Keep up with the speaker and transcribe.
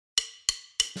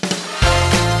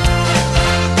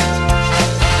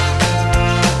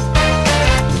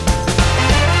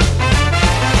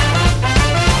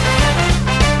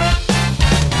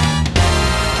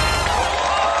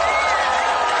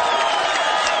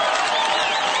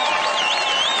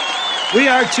We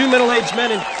are Two Middle-Aged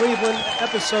Men in Cleveland,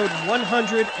 episode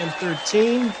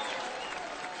 113.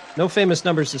 No famous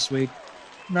numbers this week.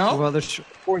 No? Well, there's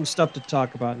important stuff to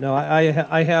talk about. No,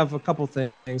 I have a couple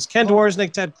things. Ken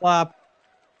Dworsnik, Ted Klopp,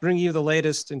 bring you the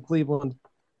latest in Cleveland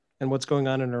and what's going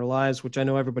on in our lives, which I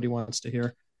know everybody wants to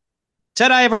hear.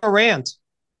 Ted, I have a rant.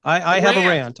 I have a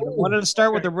rant. I wanted to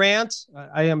start with a rant.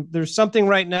 There's something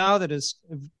right now that has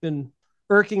been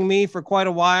irking me for quite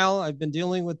a while. I've been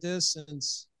dealing with this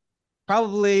since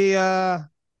probably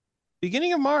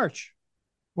beginning of March.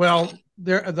 Well,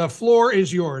 the floor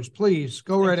is yours. Please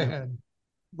go right ahead.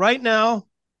 Right now,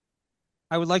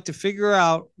 I would like to figure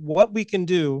out what we can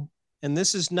do. And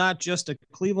this is not just a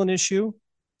Cleveland issue.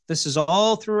 This is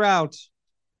all throughout,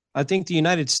 I think, the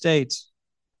United States.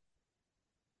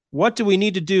 What do we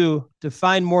need to do to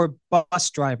find more bus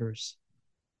drivers?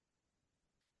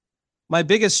 My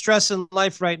biggest stress in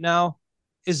life right now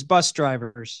is bus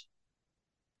drivers.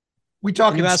 We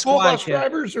talking school bus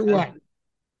drivers or what?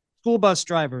 School bus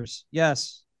drivers,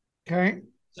 yes. Okay.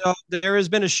 So there has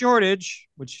been a shortage,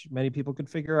 which many people could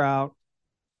figure out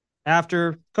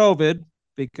after COVID,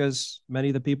 because many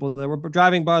of the people that were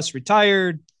driving bus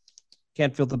retired,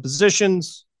 can't fill the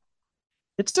positions.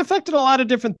 It's affected a lot of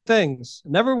different things.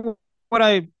 Never would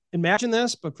I imagine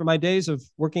this, but for my days of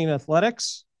working in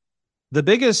athletics, the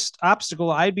biggest obstacle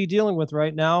I'd be dealing with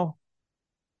right now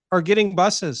are getting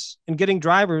buses and getting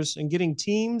drivers and getting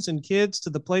teams and kids to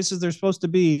the places they're supposed to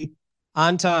be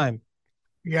on time.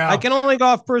 Yeah. I can only go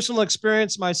off personal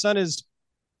experience. My son is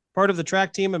part of the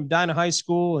track team at Medina High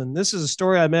School, and this is a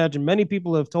story I imagine many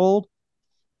people have told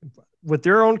with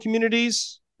their own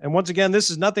communities. And once again, this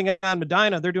is nothing on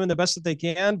Medina. They're doing the best that they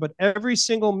can, but every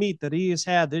single meet that he has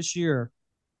had this year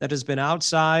that has been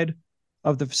outside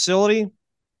of the facility,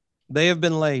 they have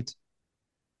been late.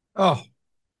 Oh.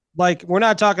 Like, we're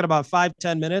not talking about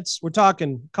 5-10 minutes. We're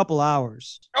talking a couple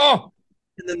hours. Oh.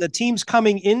 And then the teams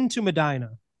coming into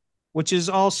Medina, which is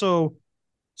also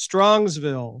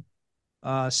Strongsville,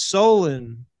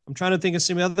 Solon. I'm trying to think of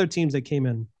some other teams that came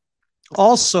in.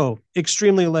 Also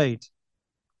extremely late.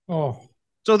 Oh.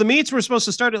 So the meets were supposed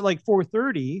to start at like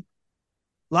 4:30.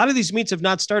 A lot of these meets have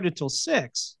not started till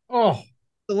 6. Oh.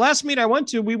 The last meet I went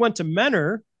to, we went to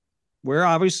Menor, where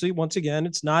obviously, once again,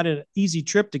 it's not an easy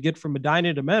trip to get from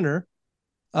Medina to Menor.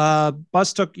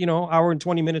 Bus took, hour and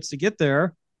 20 minutes to get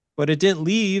there, but it didn't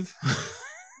leave.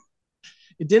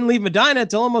 It didn't leave Medina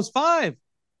until almost 5.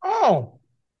 Oh.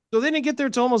 So they didn't get there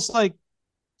till almost like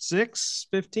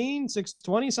 6:15,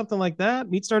 6:20, something like that.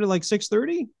 Meet started like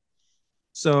 6:30.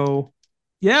 So,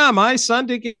 yeah, my son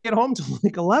didn't get home till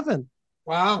like 11.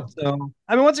 Wow. So,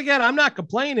 I mean, once again, I'm not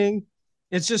complaining.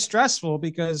 It's just stressful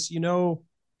because,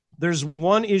 there's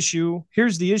one issue.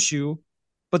 Here's the issue,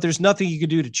 but there's nothing you can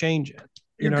do to change it.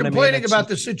 You're complaining about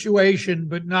the situation,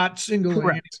 but not singling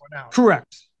anyone out.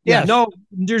 Correct. Yes. Yeah, no,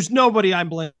 there's nobody I'm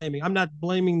blaming. I'm not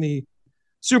blaming the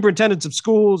superintendents of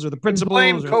schools or the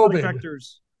principals or the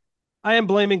directors. I am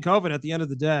blaming COVID at the end of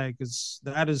the day because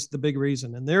that is the big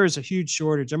reason. And there is a huge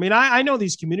shortage. I mean, I know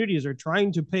these communities are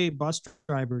trying to pay bus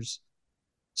drivers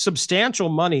substantial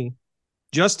money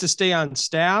just to stay on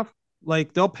staff.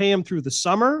 Like, they'll pay them through the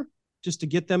summer just to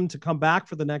get them to come back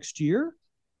for the next year.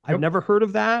 Yep. I've never heard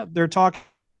of that. They're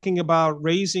talking about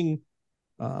raising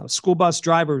school bus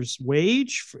drivers'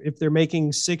 wage if they're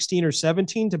making 16 or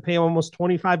 17 to pay almost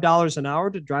 $25 an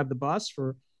hour to drive the bus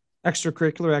for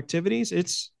extracurricular activities.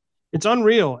 It's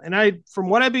unreal. And from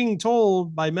what I'm being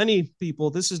told by many people,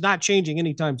 this is not changing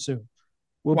anytime soon.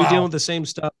 We'll be dealing with the same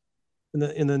stuff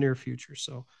in the near future.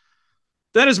 So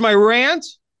that is my rant.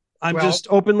 I'm just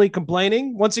openly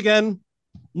complaining. Once again,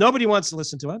 nobody wants to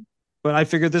listen to it, but I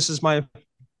figured this is my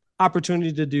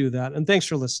opportunity to do that. And thanks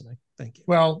for listening. Thank you.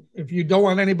 Well, if you don't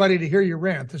want anybody to hear your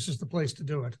rant, this is the place to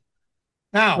do it.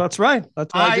 Now, that's right.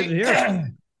 That's why I did it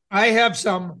here. I have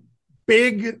some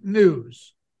big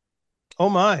news. Oh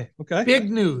my. Okay.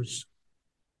 Big news.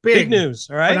 Big news.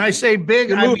 All right. When I say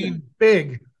big, I mean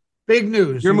big. Big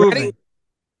news. You're moving. Ready?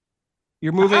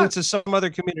 You're moving to some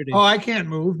other community. Oh, I can't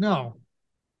move. No.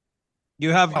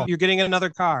 You're getting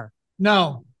another car.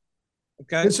 No.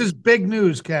 Okay. This is big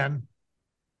news, Ken.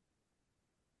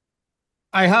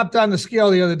 I hopped on the scale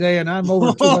the other day and I'm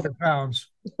over 200 pounds.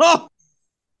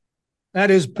 That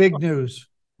is big news.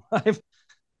 Let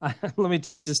me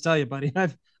just tell you, buddy,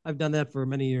 I've done that for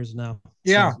many years now.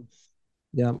 Yeah. So,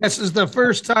 yeah. This is the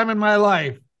first time in my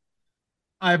life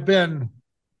I've been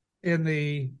in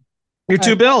the. You're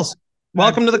 2 bills.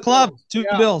 Welcome to the club. 2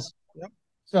 bills. Yep.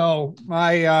 So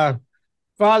my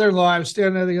father-in-law, I was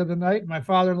standing there the other night, and my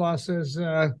father-in-law says,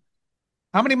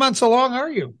 how many months along are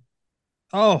you?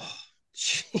 Oh,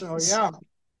 so yeah.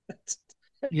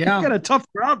 Yeah. You got a tough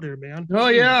crowd there, man. Oh,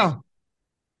 Jeez. yeah.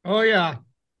 Oh, yeah.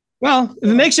 Well, if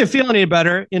it makes you feel any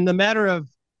better, in the matter of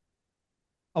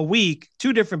a week,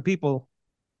 2 different people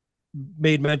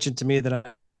made mention to me that I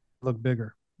look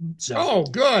bigger. So,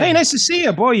 good. Hey, nice to see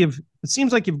you, boy. It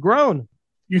seems like you've grown.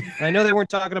 I know they weren't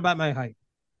talking about my height.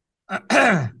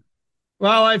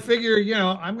 Well, I figure,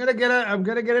 I'm gonna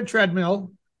get a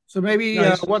treadmill. So maybe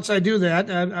nice. Once I do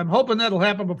that, I'm hoping that'll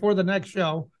happen before the next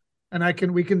show,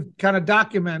 and we can kind of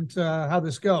document how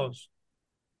this goes.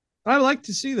 I'd like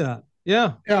to see that.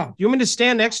 Yeah. Yeah. You want me to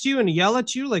stand next to you and yell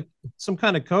at you like some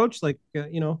kind of coach, like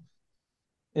in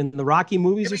the Rocky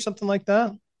movies or something like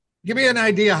that? Give me an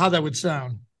idea how that would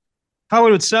sound. How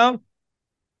it would sound?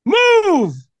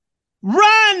 Move,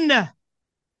 run,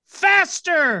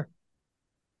 faster,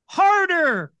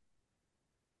 harder,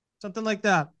 something like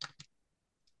that.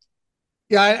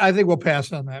 Yeah, I think we'll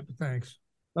pass on that, but thanks.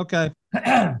 Okay.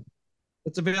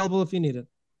 It's available if you need it.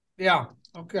 Yeah.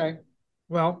 Okay.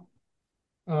 Well,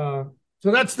 so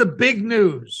that's the big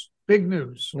news. Big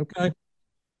news. Okay.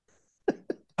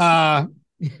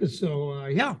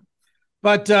 Yeah.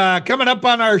 But coming up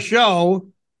on our show,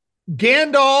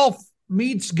 Gandalf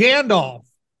meets Gandalf.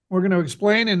 We're going to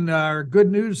explain in our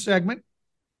good news segment.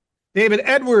 David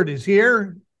Edward is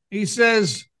here. He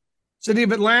says City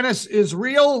of Atlantis is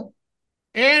real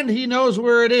and he knows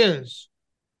where it is.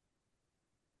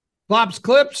 Plops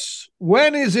Clips,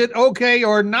 when is it okay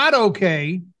or not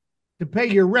okay to pay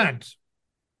your rent?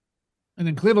 And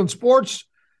in Cleveland sports,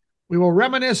 we will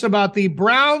reminisce about the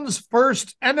Browns'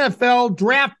 first NFL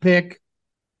draft pick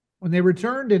when they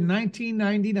returned in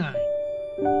 1999.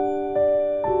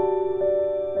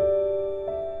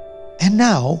 And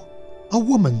now, a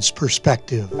woman's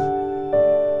perspective.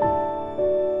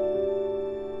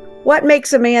 What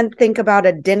makes a man think about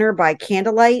a dinner by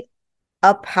candlelight?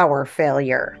 A power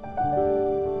failure.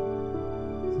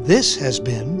 This has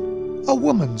been a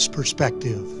woman's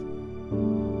perspective.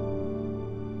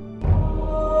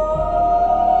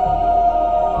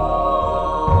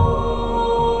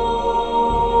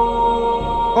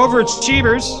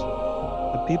 Overachievers,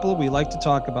 the people we like to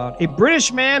talk about. A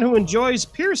British man who enjoys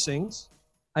piercings,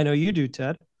 I know you do,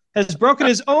 Ted, has broken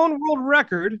his own world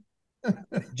record.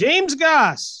 James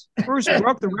Goss first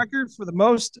broke the record for the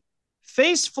most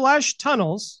face flesh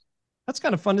tunnels. That's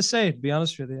kind of fun to say, to be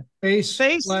honest with you. Face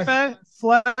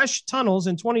flesh tunnels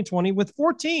in 2020 with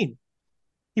 14.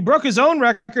 He broke his own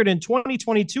record in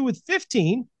 2022 with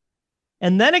 15.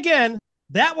 And then again,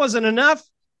 that wasn't enough.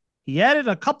 He added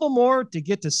a couple more to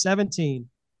get to 17.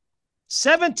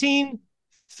 17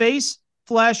 face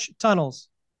flesh tunnels.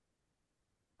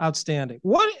 Outstanding.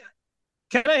 What?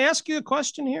 Can I ask you a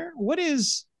question here? What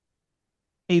is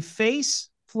a face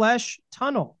flesh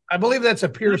tunnel? I believe that's a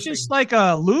piercing. It's just like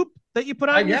a loop that you put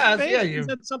on your face? Yeah, is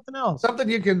that something else? Something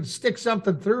you can stick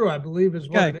something through, I believe, is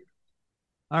what it is.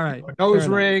 All right. A nose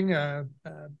ring.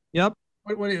 Yep.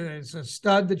 What is it? It's a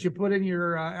stud that you put in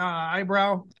your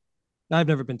eyebrow. I've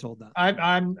never been told that.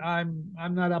 I'm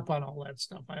not up on all that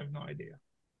stuff. I have no idea.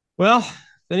 Well, if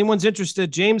anyone's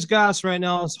interested, James Goss right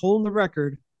now is holding the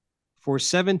record for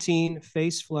 17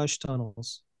 face flesh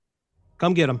tunnels.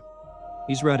 Come get him.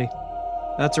 He's ready.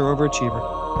 That's our overachiever.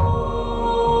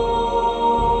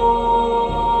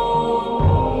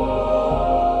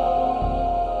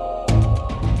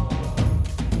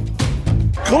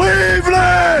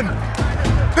 Cleveland!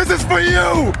 This is for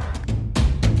you!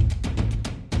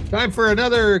 Time for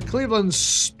another Cleveland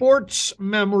sports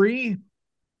memory.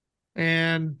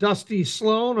 And Dusty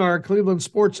Sloan, our Cleveland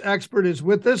sports expert, is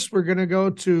with us. We're going to go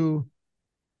to,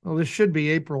 well, this should be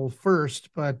April 1st,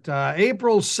 but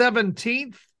April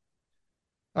 17th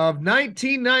of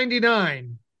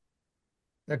 1999.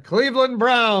 The Cleveland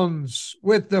Browns,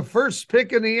 with the first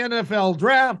pick in the NFL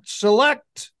draft,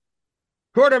 select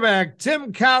quarterback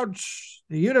Tim Couch,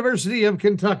 the University of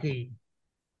Kentucky.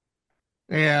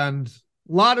 And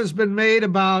a lot has been made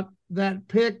about that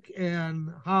pick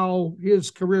and how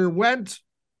his career went.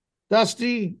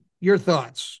 Dusty, your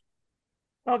thoughts?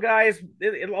 Well, guys,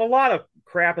 a lot of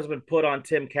crap has been put on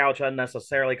Tim Couch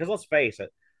unnecessarily, because let's face it,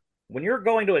 when you're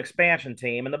going to an expansion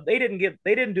team, and they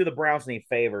didn't do the Browns any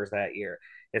favors that year.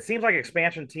 It seems like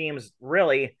expansion teams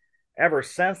really, ever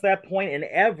since that point in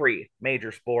every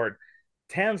major sport,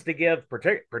 tends to give,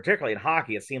 particularly in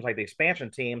hockey, it seems like the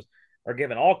expansion teams are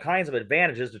given all kinds of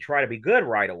advantages to try to be good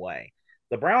right away.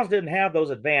 The Browns didn't have those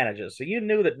advantages, so you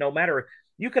knew that no matter,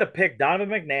 you could have picked Donovan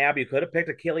McNabb, you could have picked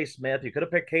Achilles Smith, you could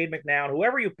have picked Cade McNown,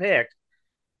 whoever you picked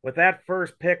with that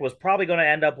first pick was probably going to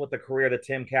end up with the career that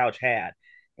Tim Couch had.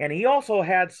 And he also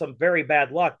had some very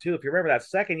bad luck, too. If you remember that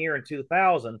second year in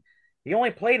 2000, he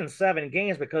only played in 7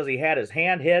 games because he had his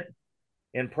hand hit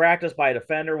in practice by a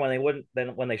defender when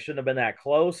they shouldn't have been that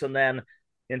close. And then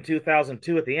in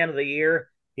 2002, at the end of the year,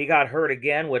 he got hurt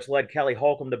again, which led Kelly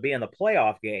Holcomb to be in the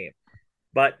playoff game.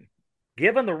 But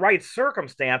given the right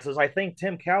circumstances, I think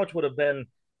Tim Couch would have been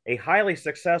a highly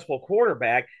successful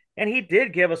quarterback. And he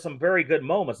did give us some very good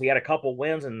moments. He had a couple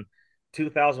wins in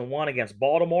 2001 against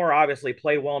Baltimore, obviously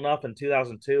played well enough in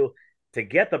 2002 to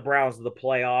get the Browns to the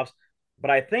playoffs.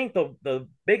 But I think the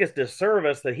biggest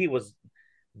disservice that he was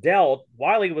dealt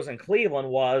while he was in Cleveland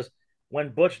was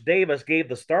when Butch Davis gave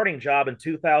the starting job in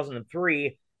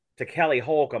 2003 to Kelly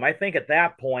Holcomb. I think at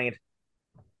that point,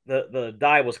 the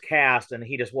die was cast, and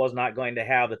he just was not going to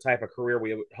have the type of career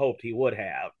we hoped he would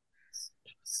have.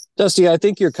 Dusty, I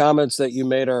think your comments that you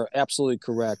made are absolutely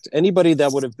correct. Anybody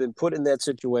that would have been put in that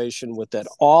situation with that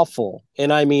awful,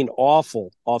 and I mean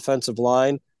awful, offensive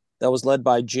line that was led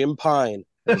by Jim Pine.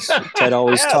 Ted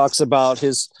always talks about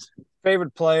his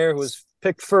favorite player who was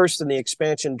picked first in the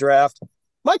expansion draft.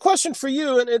 My question for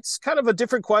you, and it's kind of a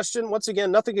different question. Once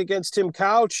again, nothing against Tim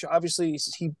Couch. Obviously,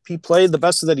 he played the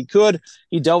best that he could.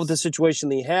 He dealt with the situation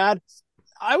that he had.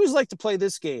 I always like to play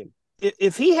this game.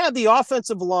 If he had the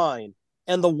offensive line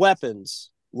and the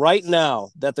weapons right now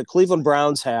that the Cleveland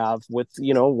Browns have with,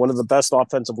 one of the best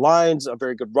offensive lines, a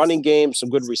very good running game, some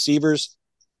good receivers,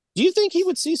 do you think he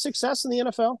would see success in the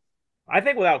NFL? I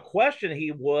think without question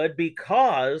he would,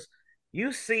 because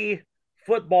you see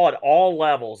football at all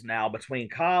levels now between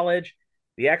college,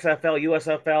 the XFL,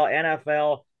 USFL,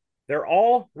 NFL. They're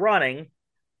all running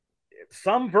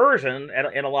some version,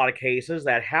 in a lot of cases,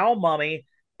 that Hal Mumme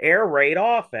air raid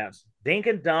offense. Dink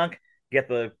and dunk, get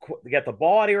the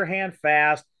ball out of your hand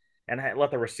fast, and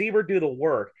let the receiver do the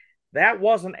work. That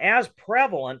wasn't as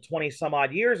prevalent 20 some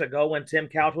odd years ago when Tim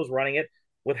Couch was running it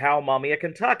with Hal Mumme at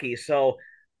Kentucky. So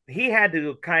he had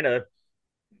to kind of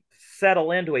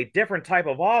settle into a different type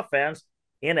of offense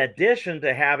in addition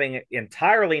to having an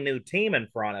entirely new team in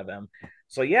front of him.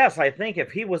 So yes, I think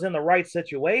if he was in the right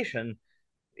situation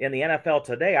in the NFL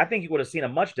today, I think he would have seen a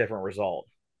much different result.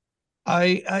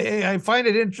 I find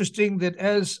it interesting that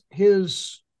as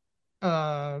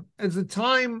the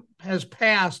time has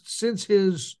passed since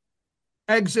his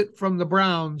exit from the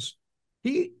Browns,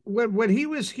 when he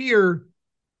was here,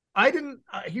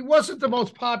 he wasn't the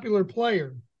most popular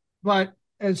player, but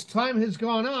as time has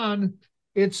gone on,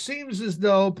 it seems as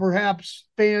though perhaps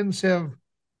fans have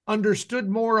understood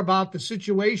more about the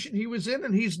situation he was in,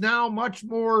 and he's now much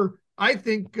more, I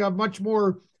think, much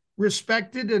more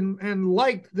respected and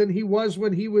liked than he was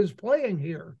when he was playing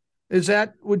here.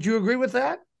 Would you agree with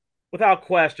that? Without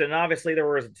question. Obviously, there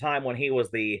was a time when he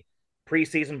was the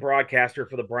preseason broadcaster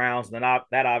for the Browns, and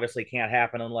that obviously can't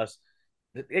happen unless,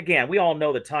 again, we all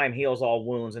know that time heals all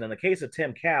wounds. And in the case of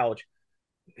Tim Couch,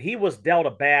 he was dealt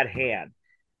a bad hand.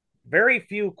 Very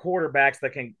few quarterbacks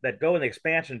that go in the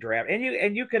expansion draft,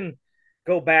 and you can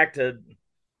go back to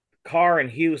Carr in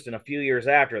Houston a few years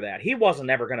after that. He wasn't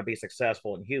ever going to be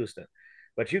successful in Houston.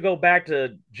 But you go back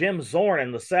to Jim Zorn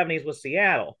in the 70s with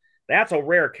Seattle. That's a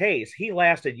rare case. He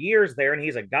lasted years there, and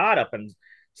he's a god up in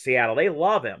Seattle. They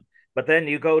love him. But then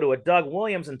you go to a Doug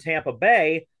Williams in Tampa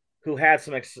Bay, who had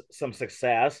some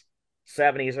success,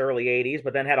 70s, early 80s,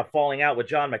 but then had a falling out with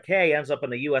John McKay, ends up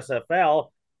in the USFL,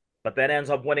 but then ends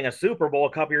up winning a Super Bowl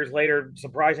a couple years later,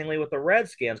 surprisingly, with the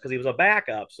Redskins because he was a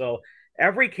backup. So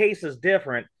every case is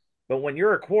different. But when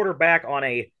you're a quarterback on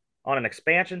an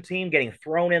expansion team, getting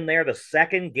thrown in there the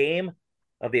second game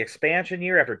of the expansion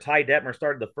year after Ty Detmer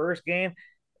started the first game,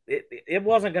 it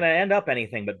wasn't going to end up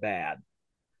anything but bad.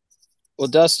 Well,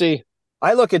 Dusty,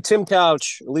 I look at Tim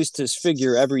Couch, at least his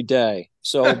figure, every day.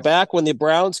 So back when the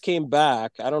Browns came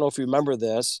back, I don't know if you remember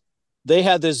this, they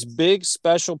had this big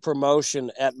special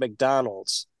promotion at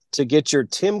McDonald's to get your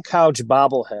Tim Couch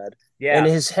bobblehead. Yeah. And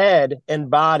his head and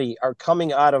body are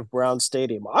coming out of Brown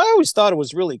Stadium. I always thought it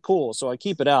was really cool, so I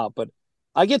keep it out. But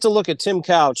I get to look at Tim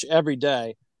Couch every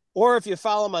day. Or if you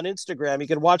follow him on Instagram, you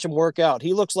can watch him work out.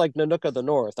 He looks like Nanook of the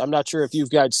North. I'm not sure if you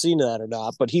guys seen that or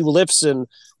not, but he lifts and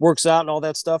works out and all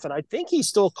that stuff. And I think he's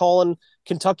still calling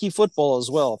Kentucky football as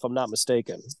well, if I'm not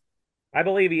mistaken. I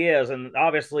believe he is. And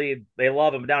obviously they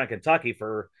love him down in Kentucky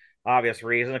for obvious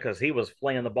reason because he was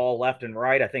flinging the ball left and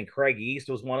right. I think Craig East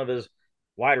was one of his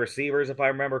wide receivers, if I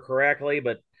remember correctly.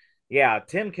 But yeah,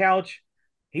 Tim Couch,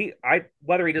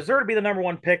 whether he deserved to be the number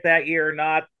one pick that year or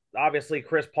not, obviously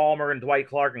Chris Palmer and Dwight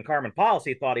Clark and Carmen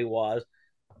Policy thought he was.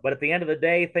 But at the end of the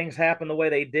day, things happened the way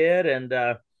they did,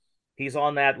 and he's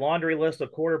on that laundry list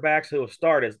of quarterbacks who have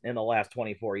started in the last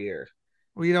 24 years.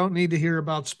 We don't need to hear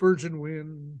about Spurgeon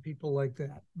Wynn, people like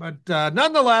that. But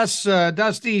nonetheless,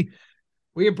 Dusty,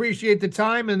 we appreciate the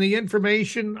time and the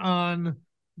information on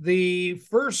the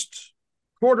first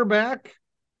quarterback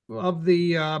of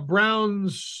the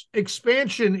Browns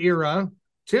expansion era,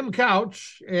 Tim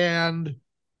Couch, and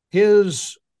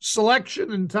his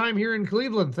selection and time here in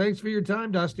Cleveland. Thanks for your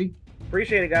time, Dusty.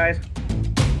 Appreciate it, guys.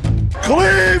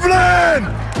 Cleveland!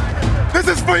 This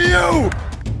is for you!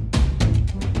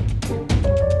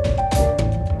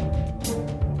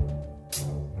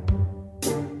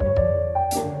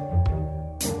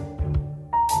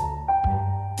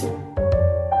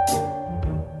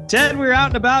 Ted, we're out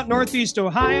and about Northeast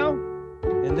Ohio,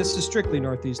 and this is strictly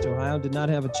Northeast Ohio. Did not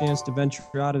have a chance to venture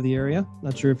out of the area.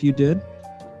 Not sure if you did,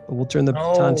 but we'll turn the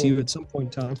baton to you at some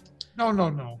point in time.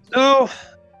 No. So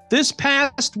this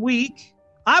past week,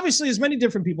 obviously, as many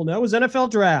different people know, was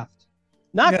NFL draft.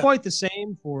 Not quite the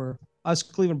same for us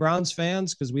Cleveland Browns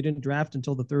fans because we didn't draft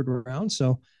until the third round.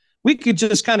 So we could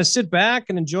just kind of sit back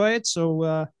and enjoy it.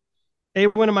 So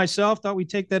Awen and myself thought we'd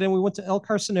take that in. We went to El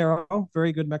Carcenero,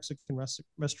 very good Mexican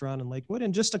restaurant in Lakewood.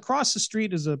 And just across the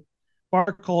street is a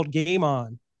bar called Game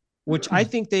On, which I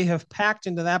think they have packed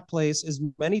into that place as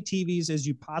many TVs as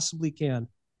you possibly can.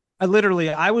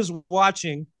 I was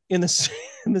watching in the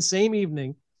same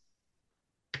evening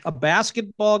a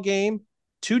basketball game,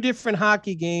 2 different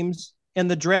hockey games, and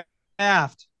the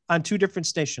draft on 2 different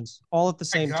stations all at the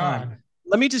same time.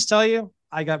 Let me just tell you,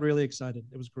 I got really excited.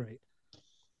 It was great.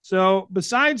 So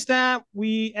besides that,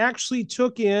 we actually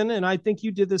took in, and I think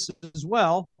you did this as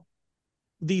well,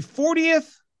 the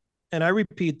 40th, and I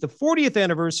repeat, the 40th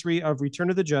anniversary of Return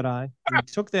of the Jedi. We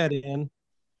took that in.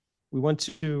 We went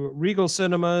to Regal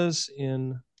Cinemas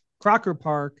in Crocker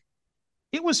Park.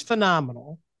 It was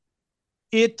phenomenal.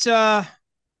 You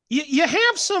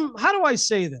have some, how do I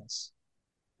say this?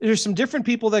 There's some different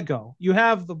people that go. You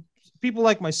have the people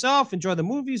like myself enjoy the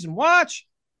movies and watch.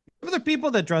 Other people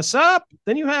that dress up.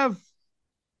 Then you have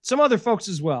some other folks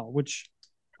as well, which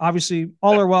obviously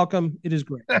all are welcome. It is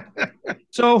great.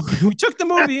 So we took the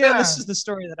movie in. This is the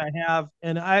story that I have,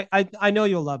 and I know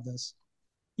you'll love this.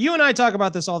 You and I talk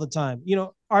about this all the time.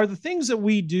 Are the things that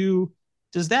we do,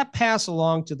 does that pass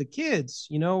along to the kids,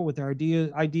 with our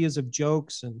ideas of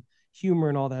jokes and humor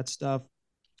and all that stuff?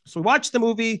 So we watch the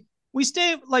movie. We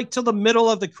stay till the middle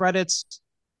of the credits.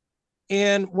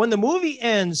 And when the movie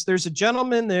ends, there's a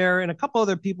gentleman there and a couple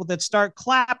other people that start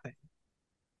clapping.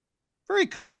 Very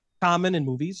common in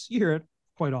movies. You hear it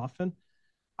quite often.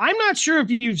 I'm not sure if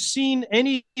you've seen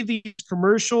any of these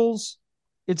commercials.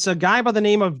 It's a guy by the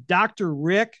name of Dr.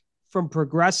 Rick from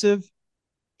Progressive.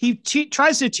 He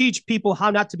tries to teach people how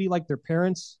not to be like their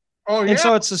parents. Oh, yeah. And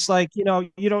so it's just you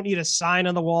don't need a sign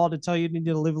on the wall to tell you need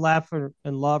to live, laugh,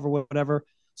 and love or whatever.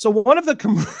 So one of the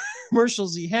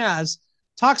commercials he has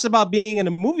talks about being in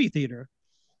a movie theater.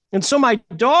 And so my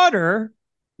daughter,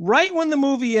 right when the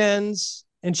movie ends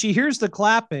and she hears the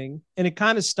clapping and it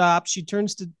kind of stops, she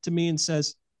turns to me and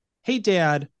says, "Hey,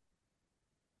 Dad,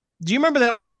 do you remember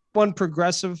that one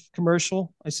Progressive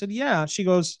commercial?" I said, "Yeah." She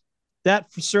goes, "That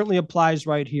certainly applies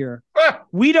right here.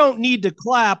 We don't need to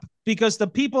clap because the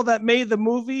people that made the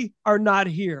movie are not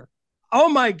here." Oh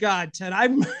my God, Ted, I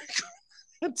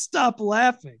can't stop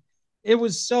laughing. It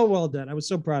was so well done. I was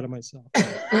so proud of myself.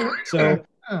 So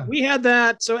we had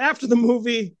that. So after the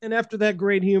movie and after that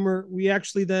great humor, we went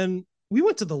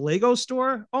to the Lego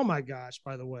store. Oh my gosh,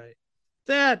 by the way,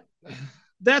 that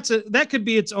could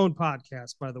be its own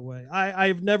podcast, by the way.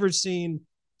 I've never seen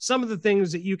some of the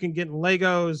things that you can get in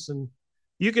Legos, and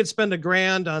you could spend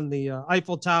 $1,000 on the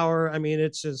Eiffel Tower. I mean,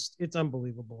 it's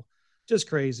unbelievable. Just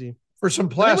crazy. For some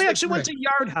plastic. We actually went to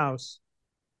Yard House.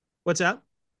 What's that?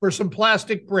 For some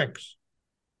plastic bricks.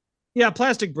 Yeah,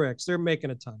 plastic bricks. They're making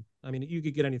a ton. I mean, you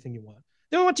could get anything you want.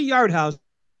 Then we went to Yard House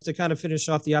to kind of finish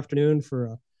off the afternoon for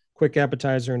a quick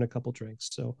appetizer and a couple drinks.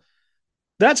 So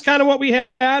that's kind of what we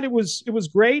had. It was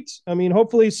great. I mean,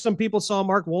 hopefully some people saw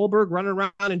Mark Wahlberg running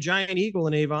around in Giant Eagle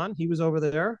in Avon. He was over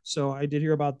there. So I did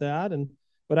hear about that.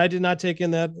 But I did not take in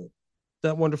that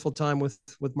wonderful time with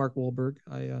Mark Wahlberg.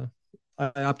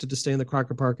 I opted to stay in the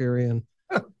Crocker Park area and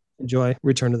enjoy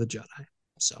Return of the Jedi.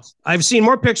 So I've seen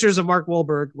more pictures of Mark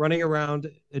Wahlberg running around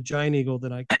at Giant Eagle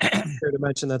than I care to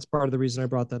mention. That's part of the reason I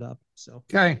brought that up. So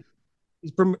okay,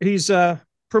 he's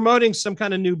promoting some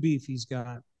kind of new beef he's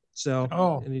got. So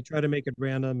and he tried to make it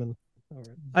random. And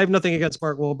I have nothing against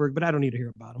Mark Wahlberg, but I don't need to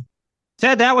hear about him.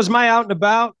 Ted, that was my out and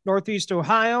about Northeast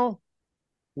Ohio.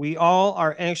 We all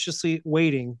are anxiously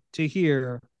waiting to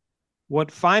hear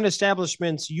what fine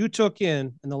establishments you took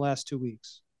in the last 2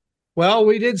 weeks. Well,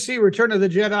 we did see Return of the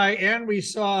Jedi, and we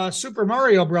saw Super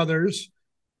Mario Brothers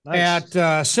at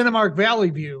Cinemark Valley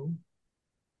View.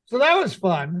 So that was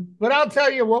fun. But I'll tell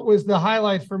you what was the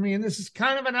highlight for me, and this is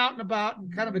kind of an out and about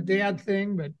and kind of a dad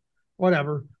thing, but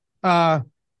whatever.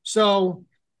 So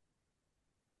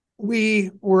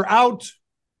we were out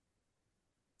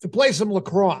to play some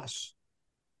lacrosse.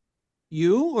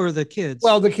 You or the kids?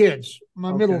 Well, the kids,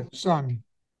 my middle son.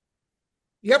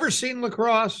 You ever seen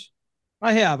lacrosse?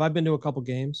 I have. I've been to a couple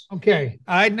games. Okay.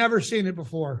 I'd never seen it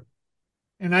before.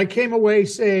 And I came away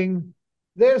saying,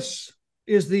 this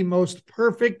is the most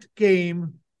perfect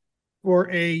game for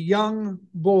a young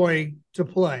boy to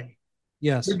play.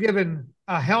 Yes. You're given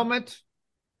a helmet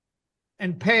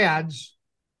and pads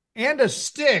and a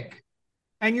stick,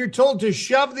 and you're told to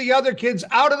shove the other kids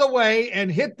out of the way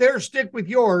and hit their stick with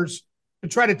yours to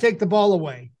try to take the ball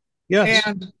away. Yes.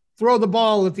 And throw the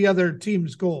ball at the other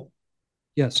team's goal.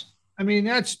 Yes. I mean,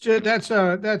 that's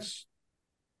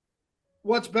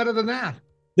what's better than that?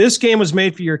 This game was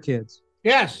made for your kids.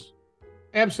 Yes,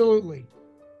 absolutely.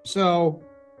 So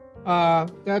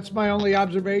that's my only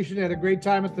observation. Had a great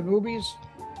time at the movies,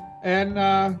 and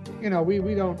we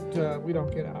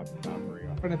don't get out and about very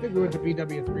often. I think we went to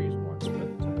BW3s once,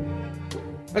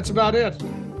 but that's about it.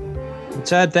 Well,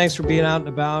 Ted, thanks for being out and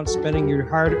about, spending your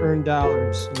hard-earned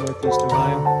dollars in Northeast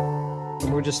Ohio.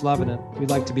 And we're just loving it. We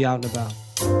like to be out and about.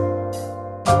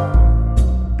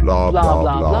 Blah, blah,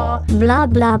 blah. Blah,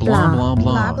 blah, blah. Blah, blah, blah.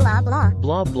 Blah, blah, blah.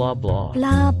 Blah, blah, blah.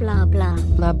 Blah, blah, blah.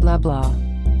 Blah, blah, blah.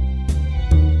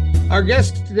 Our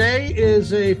guest today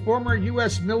is a former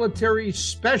U.S. military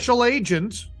special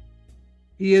agent.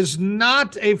 He is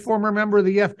not a former member of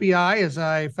the FBI, as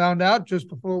I found out just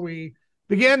before we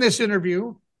began this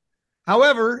interview.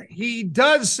 However, he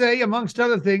does say, amongst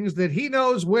other things, that he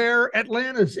knows where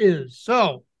Atlantis is.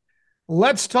 So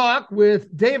let's talk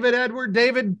with David Edward.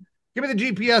 David, give me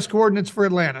the GPS coordinates for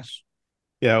Atlantis.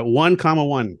 Yeah,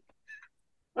 1,1.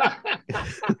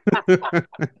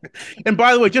 And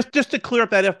by the way, just to clear up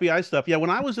that FBI stuff, yeah,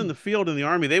 when I was in the field in the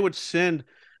Army, they would send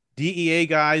DEA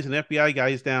guys and FBI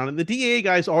guys down, and the DEA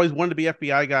guys always wanted to be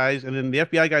FBI guys, and then the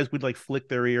FBI guys would like flick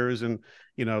their ears and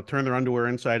turn their underwear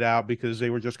inside out because they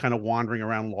were just kind of wandering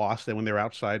around lost. And when they were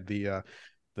outside the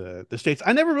states,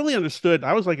 I never really understood.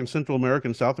 I was like in Central America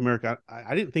and South America.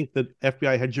 I didn't think that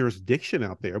FBI had jurisdiction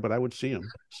out there, but I would see them.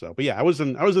 So, but yeah, I was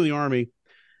in the Army,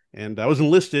 and I was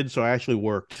enlisted, so I actually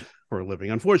worked for a living.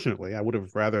 Unfortunately, I would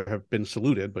have rather have been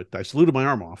saluted, but I saluted my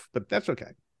arm off. But that's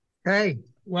okay. Hey,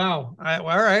 wow.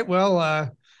 All right.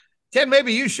 Well, Ken,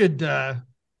 maybe you should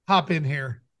hop in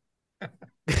here.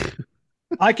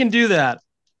 I can do that.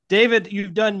 David,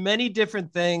 you've done many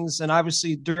different things, and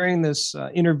obviously during this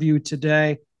interview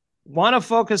today, want to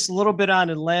focus a little bit on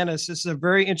Atlantis. This is a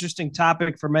very interesting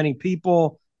topic for many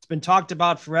people. It's been talked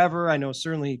about forever. I know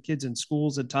certainly kids in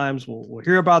schools at times will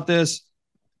hear about this.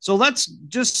 So let's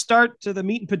just start to the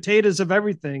meat and potatoes of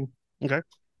everything. Okay.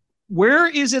 Where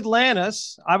is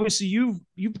Atlantis? Obviously,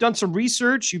 you've done some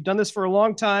research. You've done this for a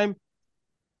long time.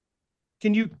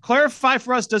 Can you clarify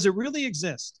for us, does it really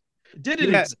exist? Did it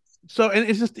exist? So, and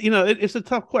it's just, it's a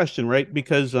tough question, right?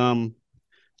 Because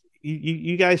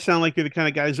you guys sound like you're the kind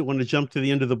of guys that want to jump to the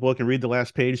end of the book and read the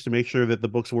last page to make sure that the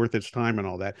book's worth its time and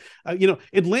all that.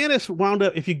 Atlantis wound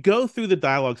up, if you go through the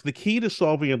dialogues, the key to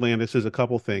solving Atlantis is a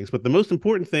couple things, but the most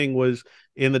important thing was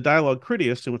in the dialogue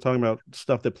Critias, and we're talking about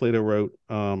stuff that Plato wrote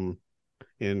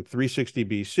in 360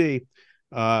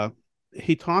 BC.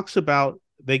 He talks about,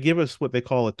 they give us what they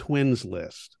call a twins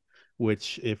list,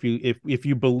 which if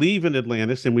you believe in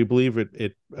Atlantis, and we believe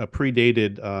it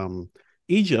predated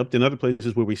Egypt and other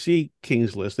places where we see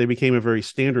kings lists, they became a very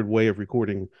standard way of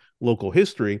recording local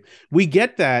history. We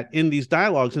get that in these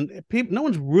dialogues, and no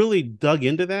one's really dug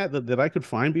into that I could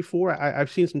find before.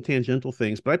 I've seen some tangential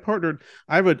things, but I partnered.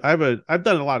 I've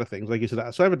done a lot of things, like you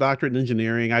said. So I have a doctorate in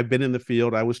engineering. I've been in the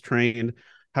field. I was trained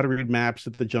how to read maps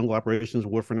at the Jungle Operations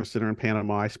Warfare Center in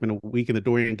Panama. I spent a week in the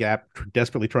Darien Gap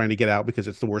desperately trying to get out because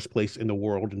it's the worst place in the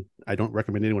world, and I don't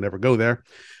recommend anyone ever go there.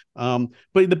 But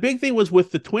the big thing was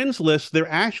with the twins list, there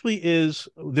actually is,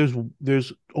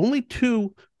 there's only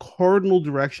two cardinal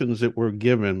directions that were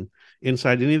given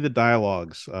inside any of the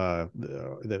dialogues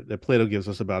that Plato gives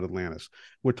us about Atlantis.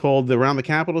 We're told that around the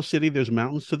capital city, there's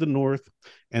mountains to the north,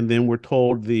 and then we're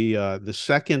told the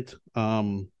second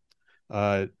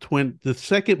the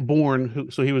second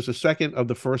born, so he was the second of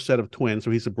the first set of twins,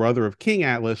 so he's the brother of King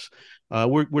Atlas.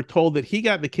 We're told that he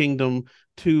got the kingdom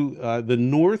to the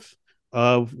north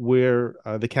of where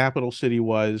the capital city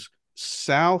was,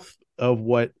 south of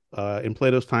what in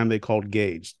Plato's time they called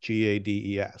Gades,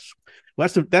 Gades. Well,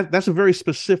 that's a very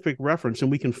specific reference, and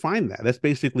we can find that. That's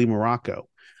basically Morocco.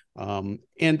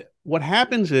 And what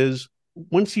happens is,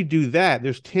 once you do that,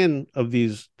 there's 10 of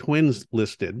these twins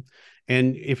listed.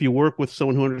 And if you work with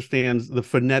someone who understands the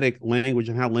phonetic language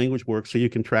and how language works, so you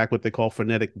can track what they call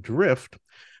phonetic drift,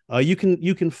 you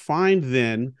can find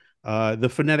then the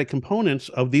phonetic components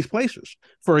of these places.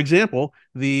 For example,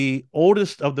 the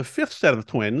oldest of the fifth set of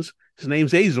twins, his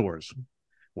name's Azores.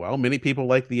 Well, many people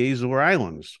like the Azore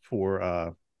Islands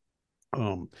for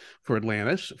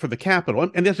Atlantis, for the capital.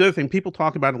 And that's the other thing. People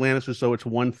talk about Atlantis as though it's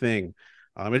one thing.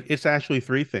 It's actually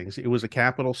three things. It was a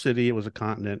capital city, it was a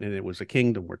continent, and it was a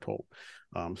kingdom, we're told.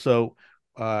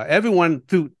 Everyone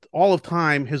through all of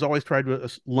time has always tried to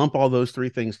lump all those three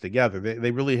things together.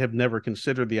 They really have never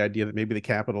considered the idea that maybe the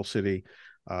capital city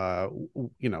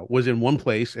was in one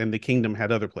place and the kingdom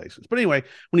had other places. But anyway,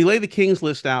 when you lay the king's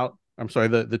list out,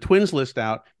 the twins list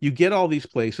out, you get all these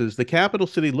places. The capital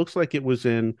city looks like it was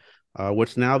in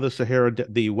what's now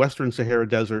the Western Sahara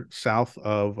Desert south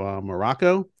of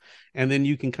Morocco. And then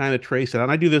you can kind of trace it. And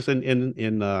I do this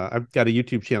in I've got a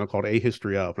YouTube channel called A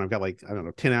History Of, and I've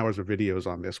got 10 hours of videos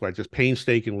on this where I just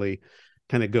painstakingly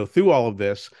kind of go through all of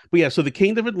this. But yeah, so the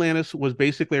Kingdom of Atlantis was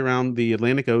basically around the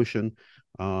Atlantic Ocean.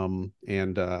 And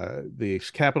the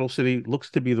capital city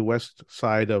looks to be the west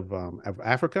side of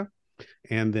Africa.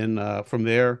 And then from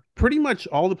there, pretty much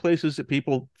all the places that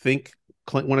people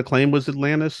want to claim was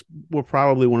Atlantis were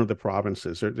probably one of the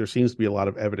provinces. There seems to be a lot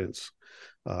of evidence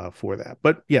for that.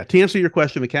 But yeah, to answer your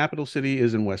question, the capital city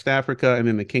is in West Africa, and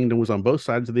then the kingdom was on both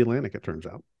sides of the Atlantic, it turns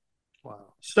out.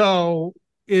 Wow. So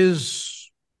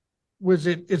is what's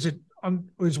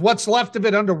left of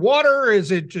it underwater?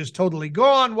 Is it just totally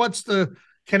gone?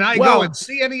 Can I go and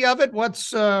see any of it?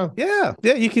 Yeah,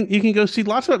 you can go see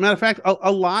lots of it. Matter of fact,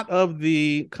 a lot of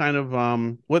the kind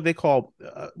of what they call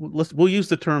we'll use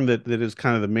the term that is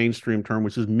kind of the mainstream term,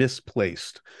 which is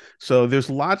misplaced. So there's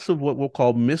lots of what we'll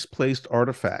call misplaced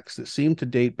artifacts that seem to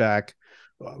date back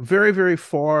very, very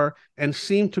far and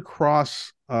seem to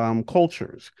cross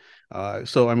cultures.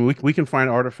 We can find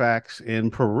artifacts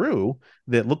in Peru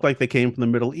that look like they came from the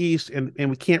Middle East, and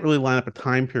we can't really line up a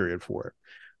time period for it.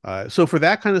 So for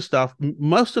that kind of stuff,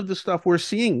 most of the stuff we're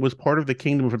seeing was part of the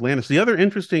Kingdom of Atlantis. The other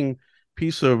interesting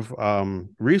piece of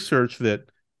research that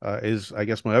is, I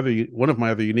guess, one of my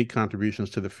other unique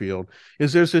contributions to the field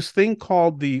is there's this thing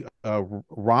called the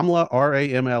Ramla,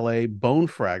 R-A-M-L-A, bone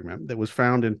fragment that was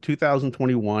found in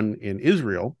 2021 in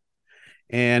Israel.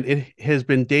 And it has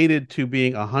been dated to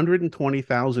being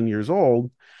 120,000 years old.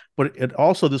 But it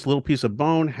also, this little piece of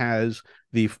bone has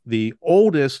the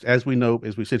oldest, as we know,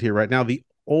 as we sit here right now, the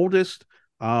oldest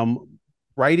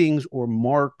writings or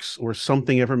marks or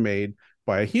something ever made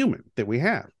by a human that we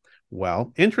have.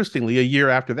 Well, interestingly, a year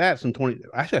after that,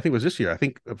 I think it was this year, I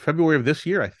think February of this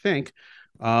year,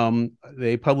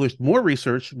 they published more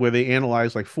research where they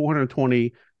analyzed like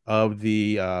 420 of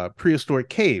the prehistoric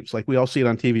caves, like we all see it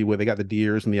on TV, where they got the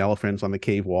deers and the elephants on the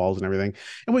cave walls and everything.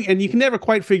 And you can never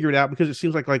quite figure it out, because it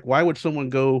seems like why would someone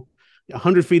go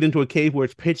 100 feet into a cave where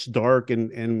it's pitch dark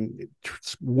and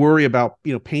worry about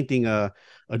painting a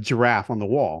giraffe on the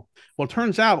wall? Well, it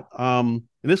turns out, and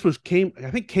this was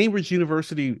I think Cambridge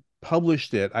University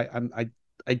published it. I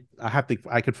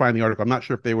could find the article. I'm not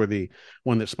sure if they were the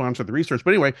one that sponsored the research,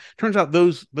 but anyway, turns out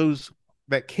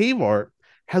that cave art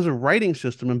has a writing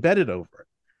system embedded over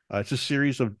it. It's a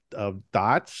series of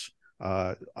dots,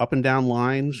 up and down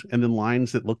lines, and then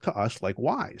lines that look to us like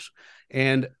Ys.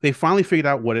 And they finally figured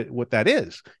out what that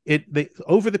is.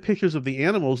 Over the pictures of the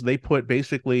animals, they put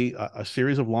basically a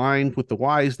series of lines with the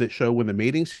Ys that show when the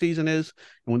mating season is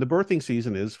and when the birthing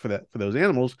season is for those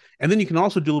animals. And then you can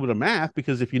also do a little bit of math,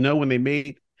 because if you know when they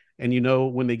mate and you know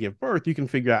when they give birth, you can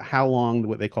figure out how long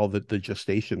what they call the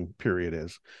gestation period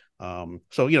is.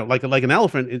 So like an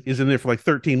elephant is in there for like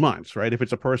 13 months, right? If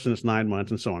it's a person, it's 9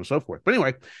 months, and so on and so forth. But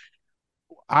anyway,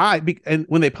 and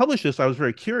when they published this, I was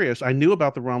very curious. I knew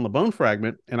about the Ramla bone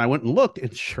fragment, and I went and looked,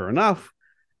 and sure enough,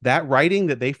 that writing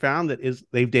that they found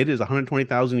they've dated as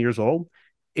 120,000 years old,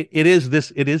 it is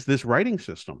this writing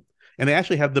system. And they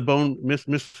actually have the bone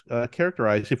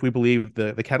characterized, if we believe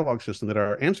the catalog system that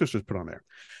our ancestors put on there.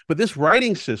 But this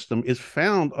writing system is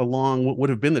found along what would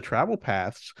have been the travel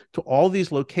paths to all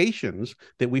these locations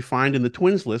that we find in the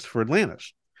twins list for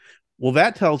Atlantis. Well,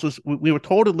 that tells us we were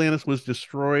told Atlantis was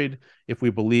destroyed, if we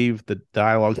believe the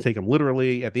dialogues take them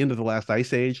literally, at the end of the last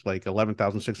ice age, like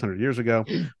 11,600 years ago.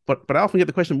 But I often get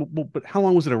the question, but how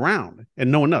long was it around?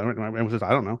 And no one knows. Everyone says,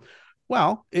 I don't know.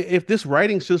 Well, if this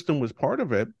writing system was part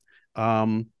of it,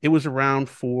 it was around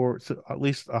for at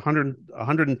least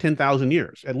 110,000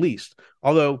 years, at least.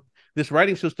 Although this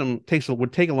writing system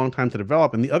would take a long time to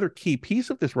develop. And the other key piece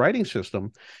of this writing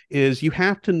system is you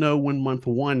have to know when month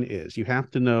one is. You have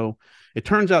to know. It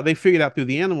turns out they figured out through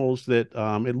the animals that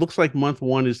it looks like month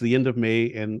one is the end of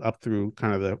May and up through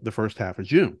kind of the first half of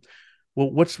June.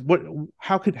 well,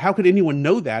 how could anyone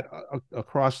know that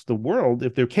across the world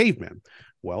if they're cavemen?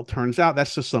 Well, turns out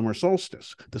that's the summer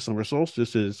solstice. The summer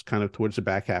solstice is kind of towards the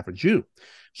back half of June.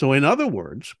 So in other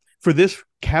words, for this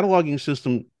cataloging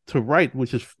system to write,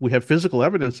 which is we have physical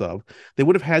evidence of, they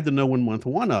would have had to know when month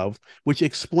one of, which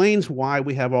explains why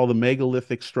we have all the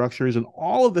megalithic structures and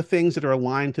all of the things that are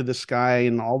aligned to the sky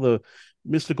and all the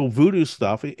mystical voodoo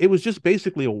stuff. It was just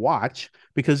basically a watch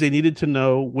because they needed to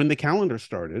know when the calendar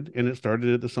started, and it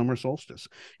started at the summer solstice.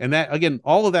 And that, again,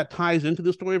 all of that ties into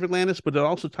the story of Atlantis, but it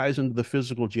also ties into the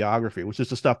physical geography, which is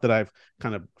the stuff that I've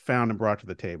kind of found and brought to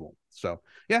the table. So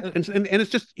yeah, and it's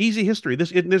just easy history.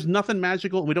 There's nothing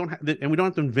magical, and we don't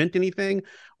have to invent anything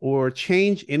or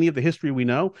change any of the history we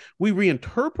know. We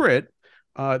reinterpret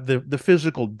the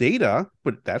physical data,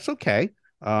 but that's okay.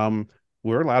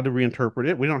 We're allowed to reinterpret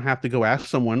it. We don't have to go ask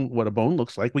someone what a bone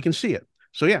looks like. We can see it.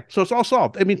 So yeah, so it's all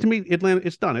solved. I mean, to me, Atlanta,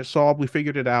 it's done. It's solved. We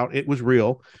figured it out. It was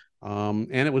real,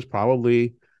 and it was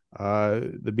probably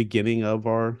the beginning of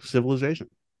our civilization.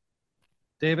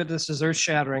 David, this is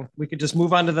earth-shattering. We could just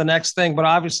move on to the next thing, but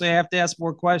obviously I have to ask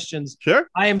more questions. Sure.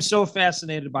 I am so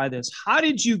fascinated by this. How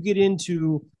did you get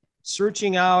into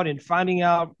searching out and finding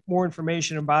out more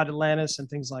information about Atlantis and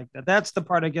things like that? That's the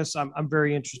part I guess I'm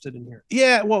very interested in here.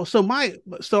 Yeah, well, so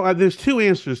there's two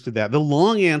answers to that. The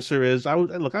long answer is I was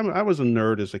a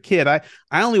nerd as a kid. I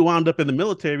only wound up in the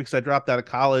military because I dropped out of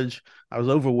college. I was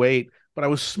overweight, but I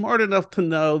was smart enough to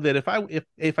know that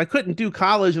if I couldn't do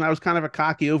college and I was kind of a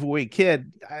cocky, overweight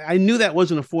kid, I knew that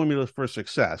wasn't a formula for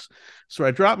success. So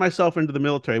I dropped myself into the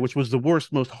military, which was the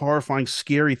worst, most horrifying,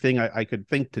 scary thing I could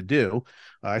think to do.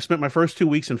 I spent my first 2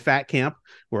 weeks in fat camp,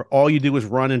 where all you do is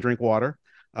run and drink water.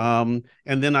 And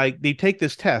then they take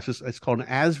this test. It's called an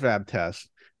ASVAB test,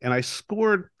 and I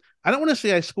scored. I don't want to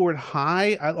say I scored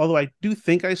high, although I do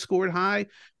think I scored high.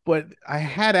 But I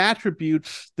had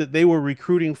attributes that they were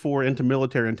recruiting for into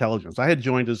military intelligence. I had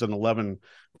joined as an 11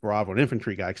 Bravo, an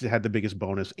infantry guy, because it had the biggest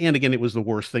bonus. And again, it was the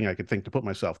worst thing I could think to put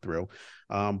myself through.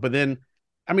 But then,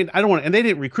 I mean, I don't want to, and they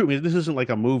didn't recruit me. This isn't like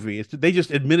a movie. They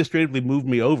just administratively moved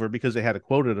me over because they had a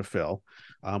quota to fill.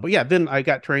 But yeah, then I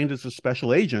got trained as a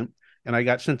special agent, and I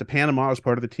got sent to Panama as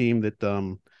part of the team that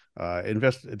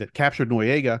that captured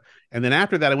Noriega. And then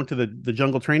after that, I went to the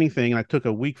jungle training thing, and I took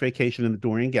a week vacation in the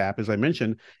Darien Gap, as I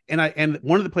mentioned. And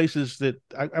one of the places that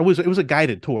it was a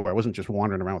guided tour. I wasn't just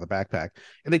wandering around with a backpack.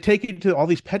 And they take you to all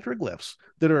these petroglyphs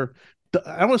that are,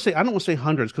 I don't want to say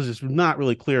hundreds, because it's not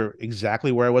really clear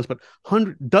exactly where I was, but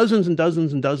dozens and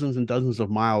dozens and dozens and dozens of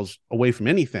miles away from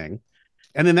anything.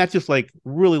 And then that just like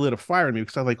really lit a fire in me,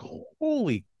 because I was like,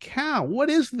 holy cow, what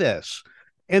is this?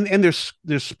 And there's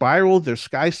spirals, there's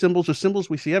sky symbols, there's symbols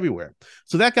we see everywhere.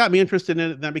 So that got me interested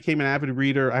in it, and I became an avid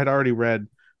reader. I had already read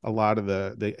a lot of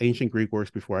the ancient Greek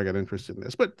works before I got interested in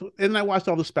this. And I watched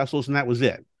all the specials, and that was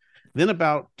it. Then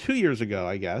about 2 years ago,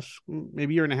 I guess,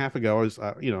 maybe a year and a half ago, I was,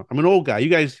 I'm an old guy. You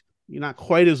guys, you're not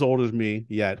quite as old as me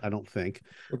yet, I don't think.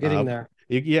 We're getting there.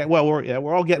 Yeah, well,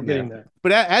 we're all getting there.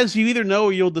 But as you either know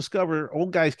or you'll discover,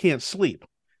 old guys can't sleep.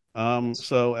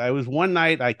 So I was one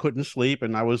night I couldn't sleep,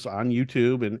 and I was on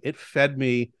YouTube, and it fed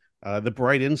me the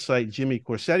Bright Insight Jimmy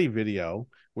Corsetti video,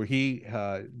 where he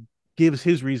gives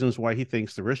his reasons why he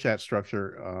thinks the Rishat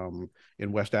structure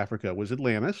in West Africa was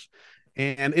Atlantis.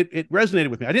 And it resonated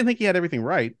with me. I didn't think he had everything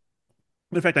right.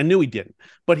 In fact, I knew he didn't,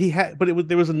 but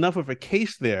there was enough of a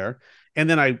case there. And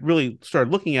then I really started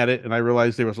looking at it, and I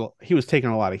realized he was taking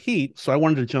a lot of heat. So I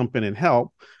wanted to jump in and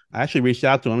help. I actually reached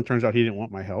out to him. It turns out he didn't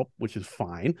want my help, which is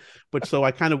fine. But so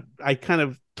I kind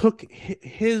of took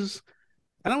his,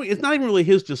 it's not even really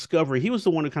his discovery. He was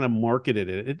the one who kind of marketed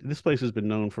it. This place has been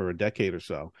known for a decade or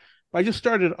so. But I just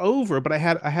started over, but I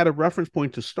had a reference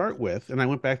point to start with, and I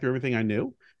went back to everything I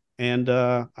knew. And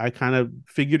I kind of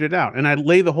figured it out, and I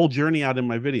lay the whole journey out in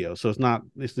my video. So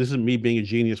this isn't me being a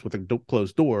genius with a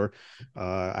closed door.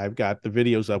 I've got the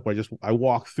videos up where I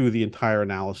walk through the entire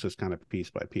analysis kind of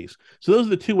piece by piece. So those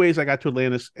are the two ways I got to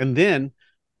Atlantis. And then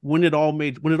when it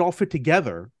all fit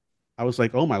together, I was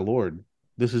like, oh my Lord,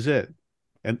 this is it.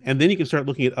 And then you can start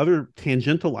looking at other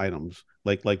tangential items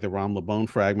like the Ramla bone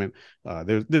fragment.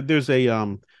 There's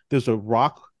a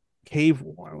rock cave,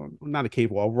 not a cave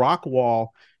wall, rock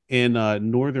wall in the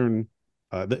northern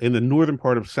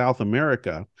part of South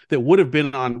America that would have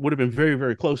been very,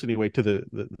 very close anyway to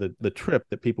the trip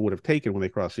that people would have taken when they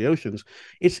crossed the oceans.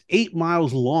 It's 8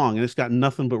 miles long, and it's got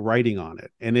nothing but writing on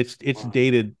it, and it's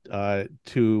dated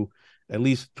to at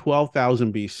least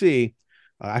 12,000 BC.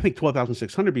 I think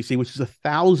 12,600 BC, which is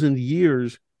 1,000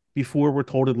 years before we're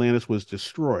told Atlantis was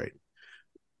destroyed.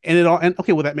 And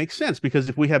okay, well, that makes sense, because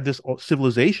if we have this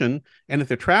civilization, and if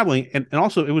they're traveling, and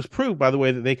also it was proved, by the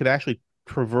way, that they could actually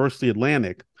traverse the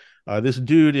Atlantic. This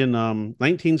dude in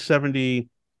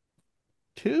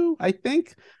 1972, I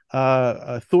think,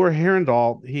 Thor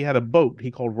Heyerdahl, he had a boat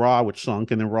he called Ra, which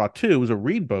sunk, and then Ra 2 was a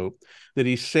reed boat that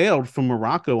he sailed from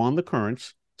Morocco on the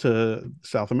currents to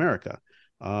South America.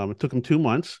 It took him 2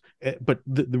 months, but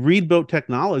the reed boat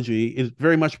technology is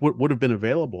very much what would have been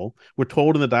available. We're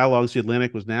told in the dialogues the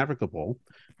Atlantic was navigable,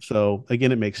 so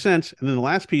again, it makes sense. And then the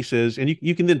last piece is, and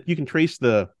you can trace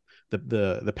the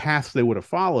paths they would have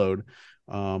followed.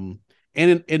 And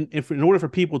in order for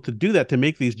people to do that, to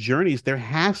make these journeys, there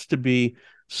has to be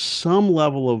some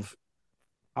level of,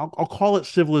 I'll call it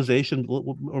civilization,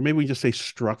 or maybe we just say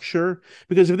structure.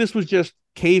 Because if this was just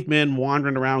cavemen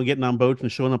wandering around, getting on boats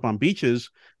and showing up on beaches,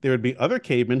 there would be other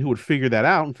cavemen who would figure that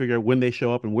out and figure out when they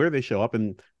show up and where they show up,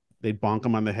 and they'd bonk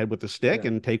them on the head with a stick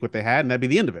and take what they had, and that'd be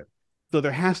the end of it. So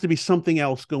there has to be something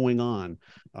else going on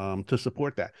to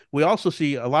support that. We also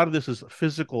see a lot of this is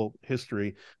physical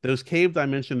history. Those caves I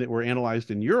mentioned that were analyzed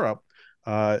in Europe,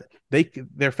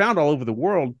 they're found all over the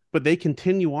world, but they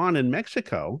continue on in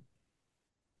Mexico,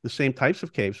 the same types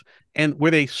of caves, and where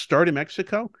they start in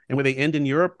Mexico and where they end in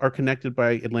Europe are connected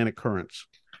by Atlantic currents.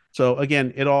 So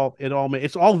again,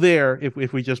 it's all there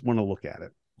if we just want to look at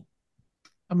it.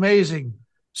 Amazing.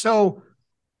 So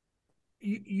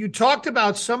you talked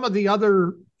about some of the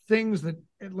other things that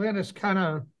Atlantis kind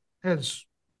of has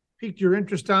piqued your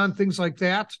interest on, things like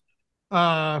that.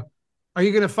 Are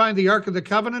you going to find the Ark of the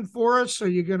Covenant for us? Are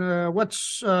you going to,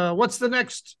 what's the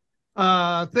next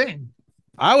thing?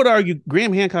 I would argue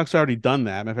Graham Hancock's already done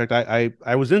that. In fact,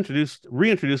 I was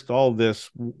reintroduced to all of this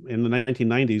in the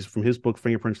 1990s from his book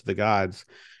Fingerprints of the Gods,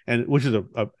 and which is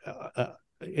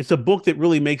it's a book that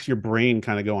really makes your brain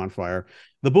kind of go on fire.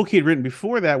 The book he had written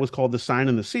before that was called The Sign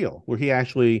and the Seal, where he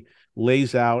actually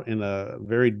lays out in a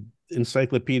very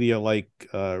encyclopedia-like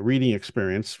reading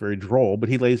experience, very droll, but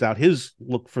he lays out his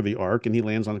look for the Ark, and he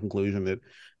lands on a conclusion that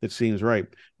seems right.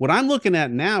 What I'm looking at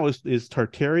now is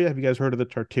Tartaria. Have you guys heard of the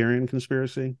Tartarian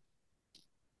conspiracy?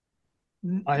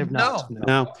 I have not.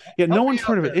 No. Yeah, no one's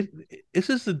heard of it. This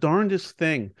is the darndest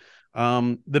thing.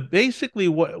 Basically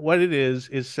what it is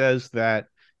says that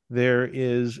there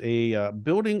is a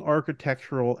building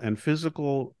architectural and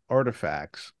physical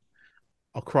artifacts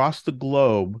across the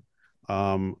globe.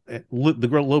 The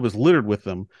globe is littered with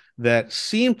them that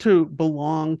seem to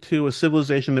belong to a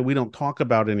civilization that we don't talk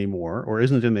about anymore or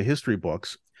isn't in the history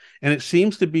books. And it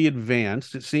seems to be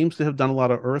advanced. It seems to have done a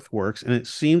lot of earthworks, and it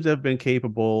seems to have been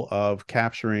capable of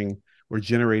capturing or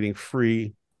generating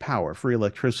free power, free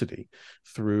electricity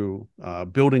through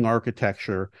building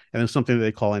architecture, and then something that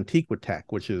they call Antiquitech,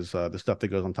 which is the stuff that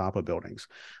goes on top of buildings.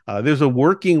 There's a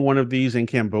working one of these in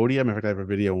Cambodia. In fact, I have a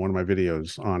video, one of my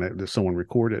videos on it that someone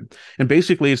recorded. And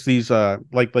basically, it's these what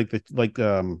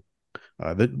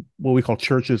we call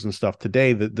churches and stuff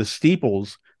today. The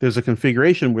steeples, there's a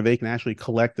configuration where they can actually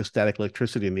collect the static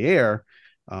electricity in the air,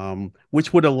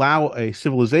 which would allow a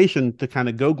civilization to kind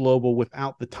of go global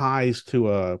without the ties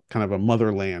to a kind of a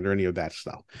motherland or any of that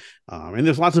stuff. And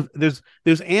there's lots of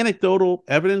there's anecdotal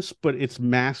evidence, but it's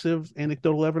massive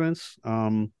anecdotal evidence.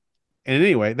 And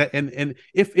anyway, that and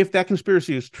if that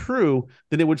conspiracy is true,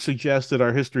 then it would suggest that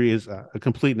our history is a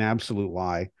complete and absolute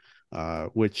lie,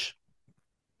 which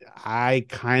I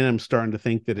kind of am starting to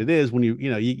think that it is when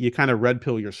you kind of red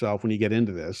pill yourself when you get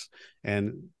into this,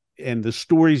 and the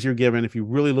stories you're given, if you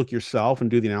really look yourself and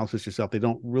do the analysis yourself, they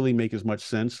don't really make as much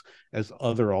sense as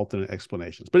other alternate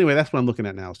explanations. But anyway, that's what I'm looking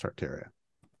at now is Tartaria.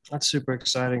 That's super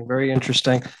exciting. Very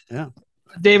interesting. Yeah.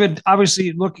 David,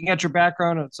 obviously looking at your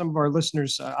background, some of our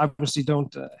listeners obviously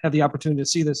don't have the opportunity to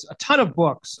see this. A ton of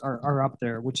books are up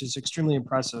there, which is extremely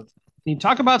impressive. Can you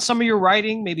talk about some of your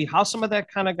writing, maybe how some of that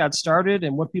kind of got started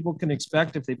and what people can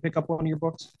expect if they pick up one of your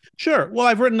books? Sure. Well,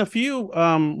 I've written a few,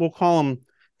 we'll call them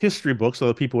history books,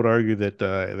 although people would argue that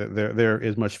there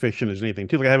is much fiction as anything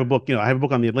too. Like I have a book, I have a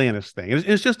book on the Atlantis thing.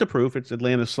 It's just a proof. It's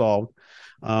Atlantis solved.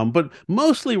 But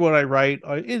mostly what I write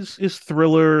is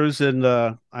thrillers, and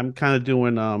I'm kind of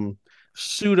doing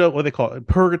what they call it,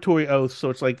 purgatory oaths.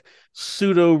 So it's like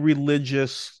pseudo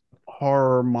religious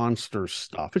horror monster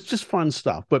stuff. It's just fun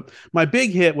stuff. But my big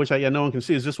hit, which no one can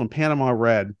see, is this one, Panama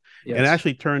Red. Yes. And it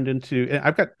actually turned into, and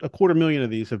I've got 250,000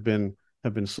 of these have been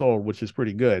sold, which is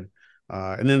pretty good.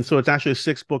 And then so it's actually a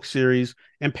 6-book series.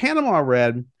 And Panama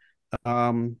Red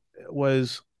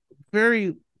was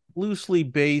very loosely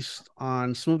based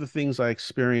on some of the things I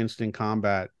experienced in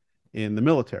combat in the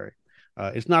military.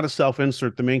 It's not a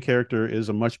self-insert. The main character is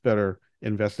a much better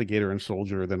investigator and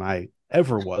soldier than I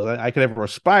ever was. I could ever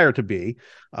aspire to be.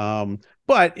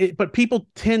 But people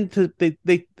tend to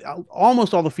they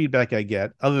almost all the feedback I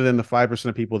get, other than the 5%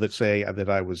 of people that say that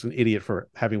I was an idiot for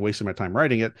having wasted my time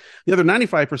writing it, the other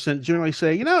 95% generally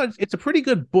say, it's a pretty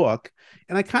good book,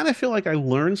 and I kind of feel like I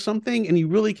learned something, and you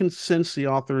really can sense the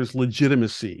author's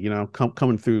legitimacy,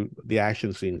 coming through the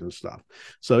action scenes and stuff.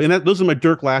 So, those are my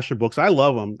Dirk Lasher books. I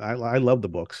love them. I love the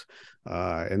books,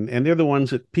 and they're the ones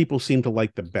that people seem to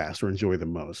like the best or enjoy the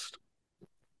most.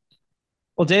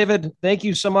 Well, David, thank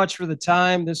you so much for the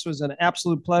time. This was an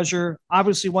absolute pleasure.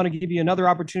 Obviously, want to give you another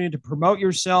opportunity to promote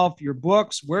yourself, your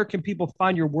books. Where can people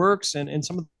find your works and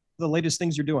some of the latest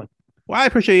things you're doing? Well, I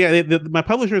appreciate it. My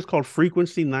publisher is called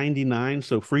Frequency 99.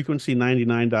 So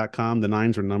frequency99.com. The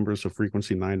nines are numbers, so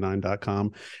frequency99.com.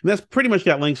 And that's pretty much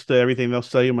got links to everything. They'll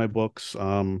sell you my books.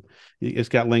 It's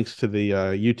got links to the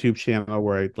YouTube channel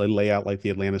where I lay out like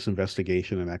the Atlantis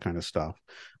investigation and that kind of stuff.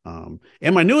 And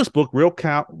my newest book, Rick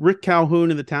Calhoun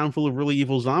and the Town Full of Really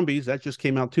Evil Zombies, that just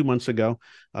came out 2 months ago.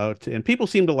 And people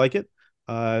seem to like it.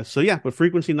 But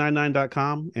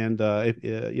frequency99.com. And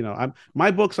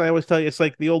my books, I always tell you, it's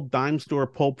like the old dime store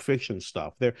pulp fiction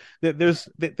stuff.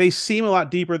 They seem a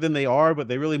lot deeper than they are, but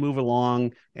they really move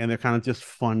along, and they're kind of just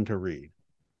fun to read.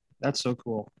 That's so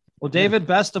cool. Well, David,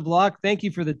 best of luck. Thank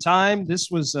you for the time. This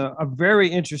was a very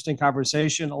interesting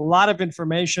conversation, a lot of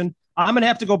information. I'm going to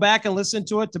have to go back and listen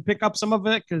to it to pick up some of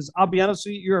it, because I'll be honest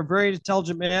with you, you're a very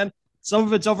intelligent man. Some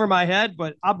of it's over my head,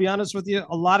 but I'll be honest with you,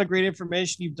 a lot of great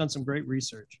information. You've done some great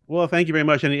research. Well, thank you very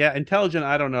much. And yeah, intelligent,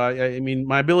 I don't know. I mean,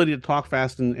 my ability to talk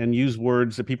fast and use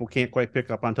words that people can't quite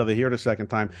pick up until they hear it a second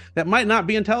time, that might not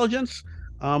be intelligence.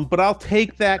 But I'll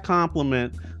take that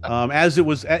compliment as it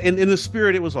was in the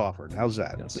spirit it was offered. How's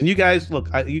that? Yes. And you guys, look,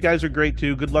 you guys are great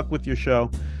too. Good luck with your show.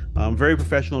 Very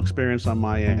professional experience on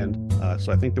my end.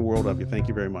 So I think the world of you. Thank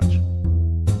you very much.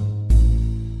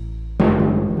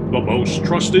 The most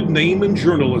trusted name in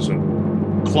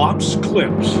journalism, Klopp's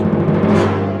Clips.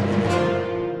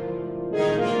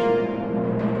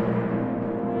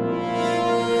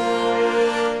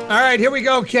 All right, here we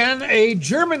go, Ken. A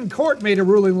German court made a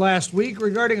ruling last week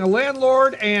regarding a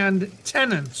landlord and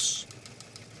tenants.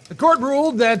 The court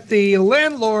ruled that the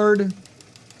landlord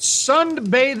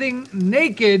sunbathing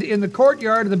naked in the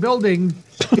courtyard of the building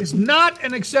is not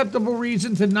an acceptable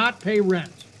reason to not pay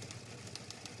rent.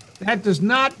 That does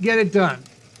not get it done.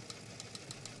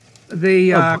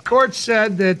 The court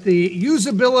said that the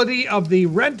usability of the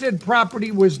rented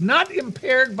property was not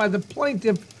impaired by the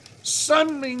plaintiff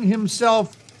sunning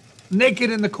himself naked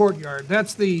in the courtyard.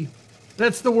 That's the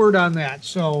word on that.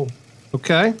 So,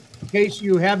 okay. In case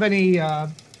you have any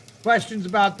questions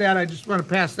about that, I just want to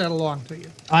pass that along to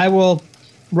you. I will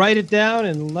write it down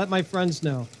and let my friends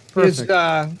know.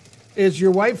 Perfect. Is your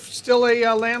wife still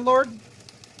a landlord?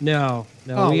 No.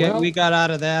 We got out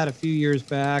of that a few years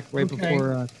back, right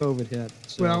before COVID hit.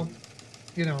 So. Well,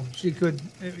 she could.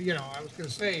 I was going to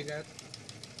say that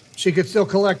she could still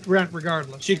collect rent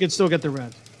regardless. She could still get the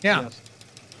rent. Yeah. Yes.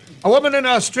 A woman in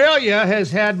Australia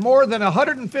has had more than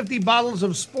 150 bottles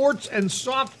of sports and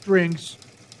soft drinks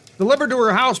delivered to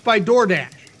her house by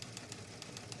DoorDash.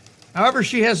 However,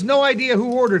 she has no idea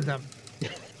who ordered them.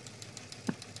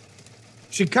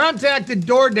 She contacted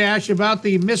DoorDash about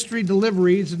the mystery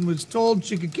deliveries and was told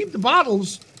she could keep the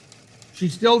bottles. She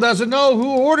still doesn't know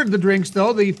who ordered the drinks,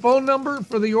 though. The phone number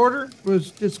for the order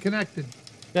was disconnected.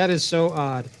 That is so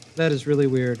odd. That is really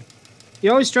weird.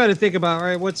 You always try to think about, all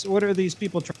right, what are these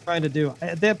people trying to do?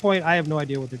 At that point, I have no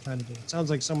idea what they're trying to do. It sounds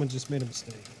like someone just made a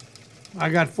mistake. I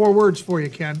got 4 words for you,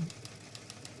 Ken.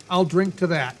 I'll drink to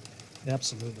that.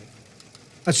 Absolutely.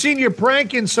 A senior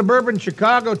prank in suburban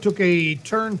Chicago took a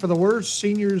turn for the worse.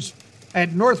 Seniors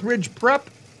at Northridge Prep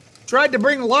tried to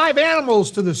bring live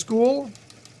animals to the school.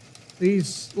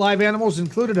 These live animals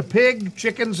included a pig,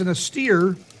 chickens, and a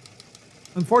steer.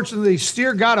 Unfortunately, the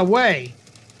steer got away.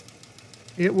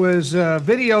 It was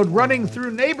videoed running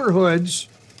through neighborhoods.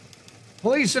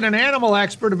 Police and an animal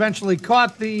expert eventually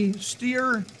caught the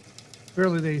steer.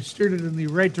 Apparently, they steered it in the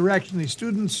right direction. The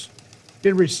students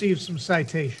did receive some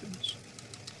citations.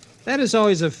 That is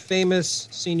always a famous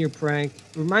senior prank.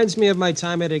 Reminds me of my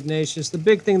time at Ignatius. The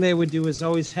big thing they would do is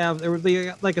always there would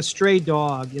be like a stray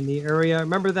dog in the area.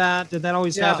 Remember that? Did that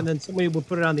always happen? Then somebody would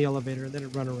put it on the elevator and then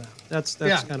it'd run around. That's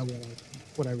kind of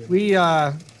what I really.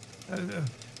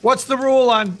 What's the rule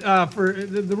on for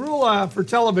the rule for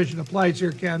television applies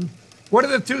here, Ken? What are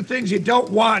the 2 things you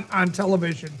don't want on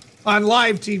television, on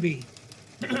live TV?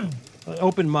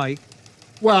 Open mic.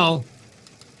 Well,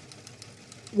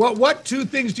 what 2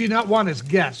 things do you not want as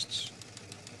guests?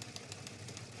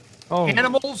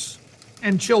 Animals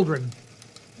and children.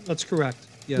 That's correct.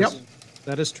 Yes, Yep.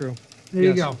 That is true. There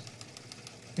you go.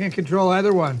 Can't control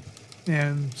either one.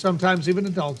 And sometimes even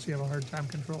adults, you have a hard time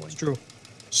controlling. It's true.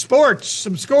 Sports,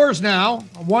 some scores now,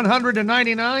 100 to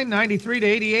 99, 93 to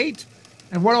 88,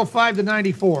 and 105 to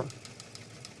 94.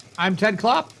 I'm Ted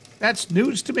Klopp. That's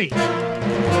news to me.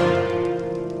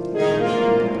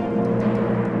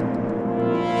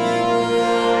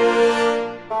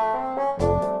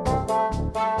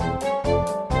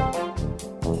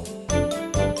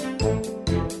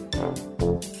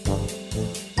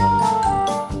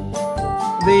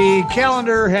 The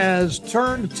calendar has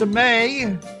turned to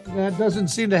May. That doesn't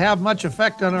seem to have much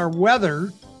effect on our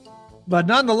weather. But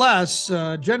nonetheless,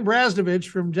 Jen Brasnovich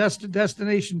from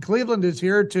Destination Cleveland is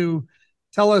here to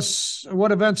tell us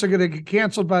what events are going to get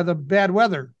canceled by the bad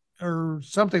weather or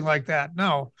something like that.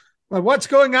 No. But what's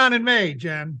going on in May,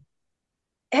 Jen?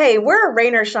 Hey, we're a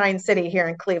rain or shine city here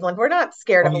in Cleveland. We're not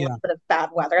scared of a little bit of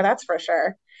bad weather, that's for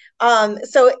sure.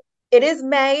 So it is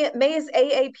May. May is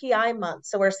AAPI month.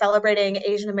 So we're celebrating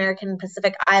Asian American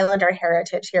Pacific Islander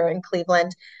heritage here in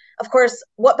Cleveland. Of course,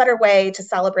 what better way to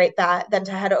celebrate that than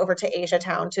to head over to Asia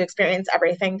Town to experience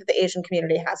everything that the Asian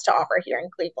community has to offer here in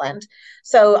Cleveland.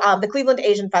 So the Cleveland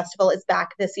Asian Festival is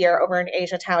back this year over in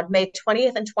Asia Town, May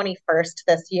 20th and 21st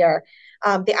this year.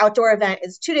 The outdoor event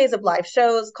is 2 days of live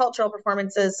shows, cultural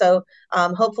performances. So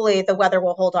hopefully the weather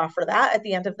will hold off for that at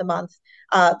the end of the month.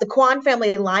 The Kwan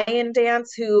Family Lion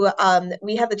Dance, who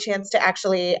we had the chance to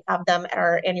actually have them at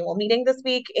our annual meeting this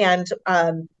week, and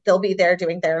they'll be there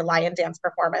doing their lion dance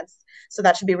performance. So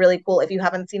that should be really cool. If you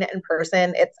haven't seen it in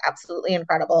person, it's absolutely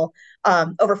incredible.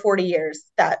 Over 40 years,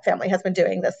 that family has been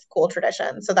doing this cool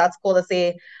tradition. So that's cool to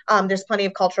see. There's plenty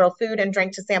of cultural food and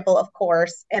drink to sample, of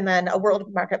course, and then a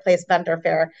World Marketplace vendor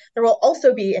fair. There will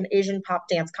also be an Asian pop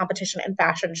dance competition and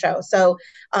fashion show. So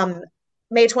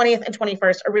May 20th and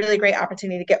 21st, a really great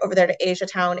opportunity to get over there to Asia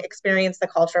Town, experience the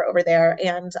culture over there,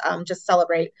 and just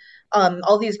celebrate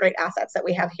all these great assets that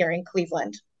we have here in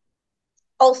Cleveland.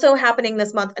 Also happening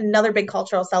this month, another big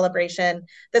cultural celebration.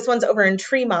 This one's over in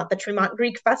Tremont. The Tremont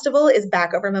Greek Festival is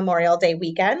back over Memorial Day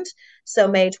weekend. So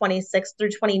May 26th through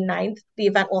 29th, the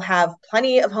event will have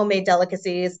plenty of homemade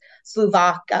delicacies,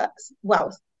 souvlaki,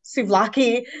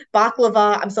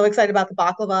 baklava. I'm so excited about the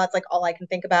baklava. It's like all I can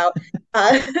think about.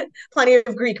 Plenty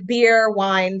of Greek beer,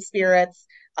 wine, spirits.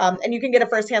 And you can get a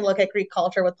firsthand look at Greek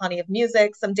culture with plenty of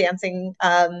music, some dancing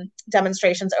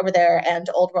demonstrations over there, and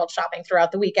old world shopping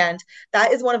throughout the weekend.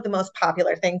 That is one of the most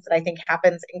popular things that I think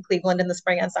happens in Cleveland in the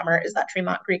spring and summer is that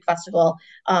Tremont Greek Festival.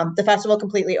 The festival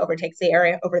completely overtakes the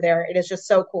area over there. It is just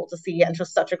so cool to see and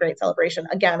just such a great celebration,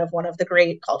 again, of one of the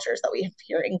great cultures that we have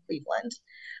here in Cleveland.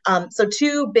 So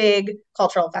 2 big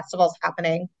cultural festivals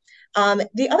happening.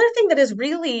 The other thing that is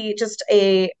really just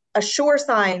a sure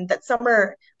sign that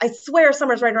summer, I swear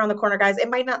summer's right around the corner, guys. It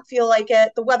might not feel like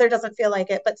it. The weather doesn't feel like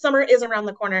it, but summer is around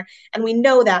the corner. And we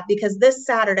know that because this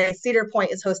Saturday, Cedar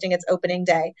Point is hosting its opening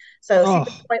day. So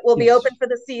Cedar Point will be open for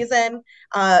the season.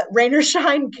 Rain or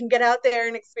shine, you can get out there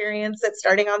and experience it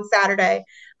starting on Saturday.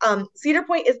 Cedar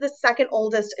Point is the second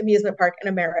oldest amusement park in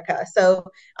America. So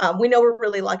we know we're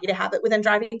really lucky to have it within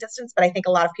driving distance, but I think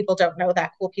a lot of people don't know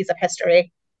that cool piece of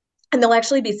history. And they'll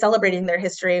actually be celebrating their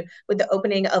history with the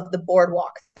opening of the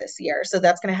boardwalk this year. So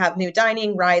that's going to have new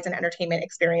dining, rides, and entertainment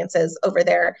experiences over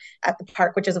there at the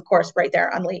park, which is, of course, right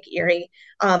there on Lake Erie.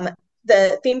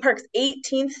 The theme park's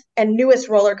 18th and newest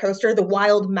roller coaster, the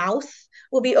Wild Mouse,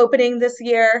 will be opening this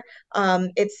year.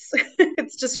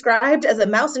 It's described as a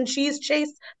mouse and cheese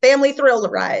chase family thrill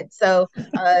ride. So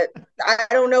I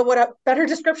don't know what a better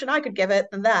description I could give it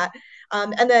than that.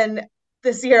 And then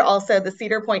this year also, the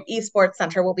Cedar Point Esports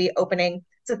Center will be opening.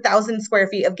 It's 1,000 square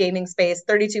feet of gaming space.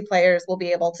 32 players will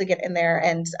be able to get in there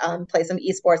and play some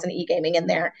esports and e-gaming in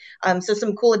there. So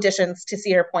some cool additions to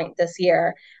Cedar Point this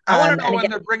year. I want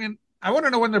to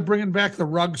know when they're bringing back the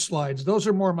rug slides. Those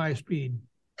are more my speed.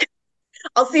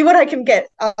 I'll see what I can get.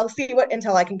 I'll see what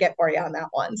intel I can get for you on that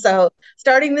one. So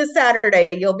starting this Saturday,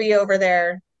 you'll be over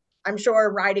there, I'm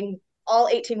sure, riding all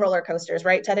 18 roller coasters,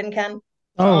 right, Ted and Ken?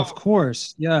 Oh, of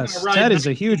course. Yes. Right. Ted is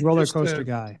a huge roller coaster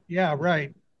guy. Yeah,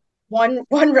 right. One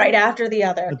right after the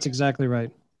other. That's exactly right.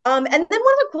 And then one of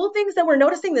the cool things that we're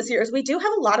noticing this year is we do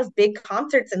have a lot of big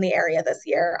concerts in the area this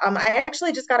year. I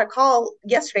actually just got a call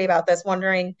yesterday about this,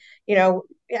 wondering,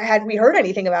 had we heard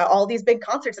anything about all these big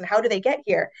concerts and how do they get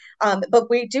here? But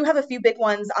we do have a few big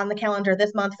ones on the calendar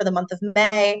this month for the month of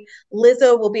May.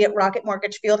 Lizzo will be at Rocket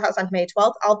Mortgage Fieldhouse on May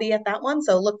 12th. I'll be at that one,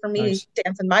 so look for me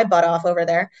dancing my butt off over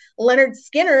there. Leonard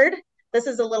Skinnard This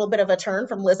is a little bit of a turn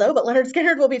from Lizzo, but Leonard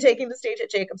Skinner will be taking the stage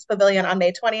at Jacobs Pavilion on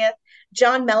May 20th.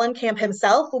 John Mellencamp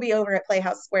himself will be over at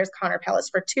Playhouse Square's Connor Palace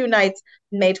for 2 nights,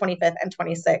 May 25th and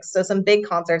 26th. So some big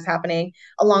concerts happening,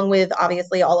 along with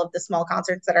obviously all of the small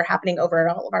concerts that are happening over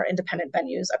at all of our independent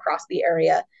venues across the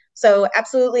area. So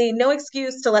absolutely no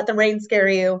excuse to let the rain scare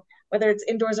you, whether it's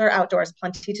indoors or outdoors,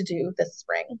 plenty to do this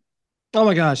spring. Oh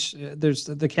my gosh, there's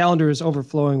the calendar is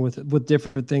overflowing with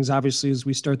different things. Obviously, as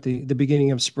we start the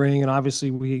beginning of spring, and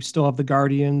obviously we still have the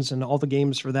Guardians and all the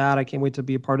games for that. I can't wait to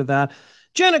be a part of that.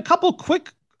 Jen, a couple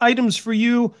quick items for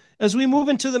you as we move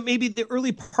into maybe the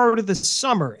early part of the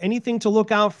summer. Anything to look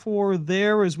out for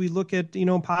there as we look at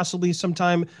possibly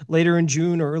sometime later in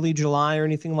June or early July or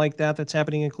anything like that that's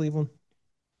happening in Cleveland?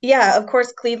 Yeah, of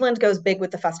course, Cleveland goes big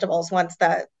with the festivals once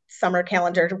that summer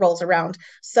calendar rolls around.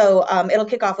 So it'll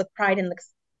kick off with Pride in the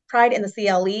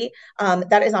CLE.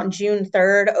 That is on June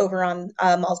 3rd over on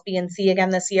Malls B and C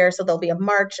again this year. So there'll be a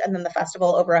march and then the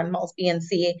festival over on Malls B and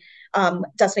C.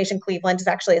 Destination Cleveland is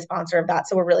actually a sponsor of that.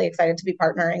 So we're really excited to be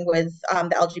partnering with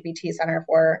the LGBT Center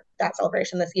for that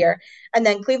celebration this year. And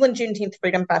then Cleveland Juneteenth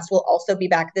Freedom Fest will also be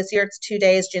back this year. It's 2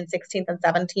 days, June 16th and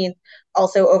 17th,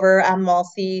 also over at Mall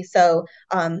C. So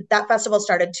that festival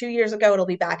started 2 years ago. It'll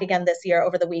be back again this year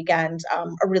over the weekend.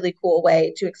 A really cool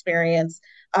way to experience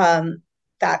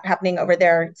that happening over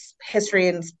there, history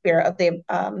and spirit of the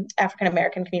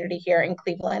African-American community here in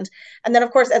Cleveland. And then,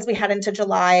 of course, as we head into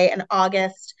July and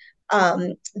August,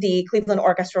 the Cleveland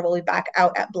Orchestra will be back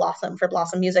out at Blossom for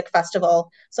Blossom Music Festival.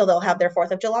 So they'll have their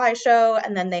 4th of July show,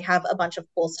 and then they have a bunch of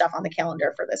cool stuff on the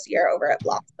calendar for this year over at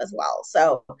Blossom as well.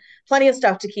 So plenty of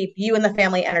stuff to keep you and the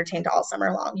family entertained all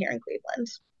summer long here in Cleveland.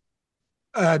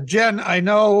 Jen, I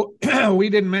know we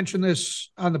didn't mention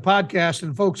this on the podcast,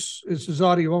 and folks, this is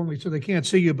audio only, so they can't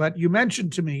see you, but you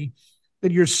mentioned to me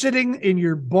that you're sitting in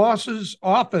your boss's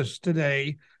office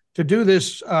today to do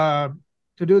this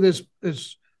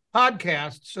this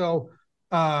podcast. So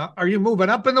are you moving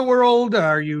up in the world?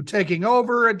 Are you taking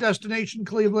over at Destination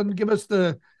Cleveland? Give us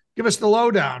the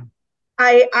lowdown.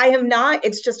 I am not.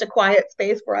 It's just a quiet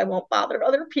space where I won't bother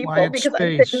other people because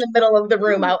I sit in the middle of the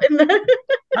room out in the.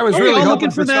 I was really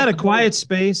looking for that, a quiet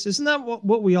space. Isn't that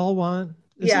what we all want?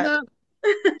 Isn't that?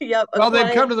 Yep. Well,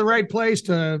 they've come to the right place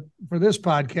for this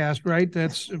podcast, right?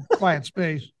 That's a quiet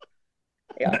space.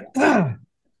 Yeah.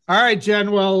 All right,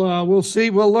 Jen. Well, we'll see.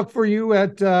 We'll look for you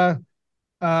at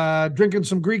drinking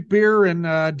some Greek beer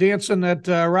and dancing at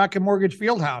Rocket Mortgage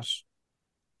Fieldhouse.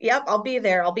 Yep, I'll be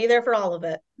there. I'll be there for all of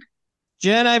it.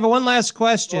 Jen, I have one last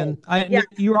question.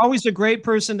 You're always a great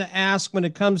person to ask when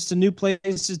it comes to new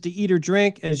places to eat or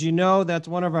drink. As you know, that's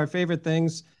one of our favorite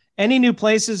things. Any new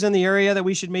places in the area that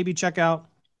we should maybe check out?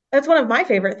 That's one of my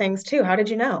favorite things too. How did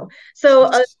you know? So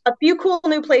a few cool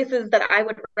new places that I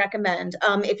would recommend.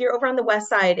 If you're over on the west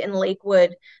side in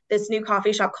Lakewood, this new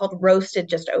coffee shop called Roasted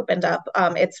just opened up.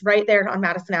 It's right there on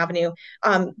Madison Avenue.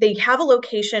 They have a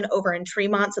location over in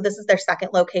Tremont. So this is their second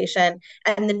location.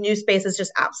 And the new space is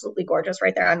just absolutely gorgeous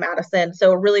right there on Madison.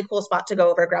 So a really cool spot to go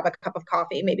over, grab a cup of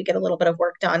coffee, maybe get a little bit of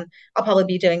work done. I'll probably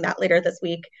be doing that later this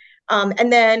week.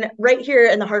 And then right here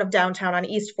in the heart of downtown on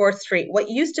East 4th Street, what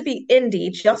used to be Indy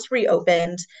just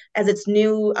reopened as its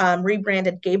new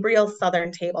rebranded Gabriel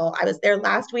Southern Table. I was there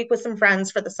last week with some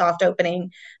friends for the soft opening.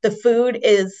 The food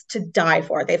is to die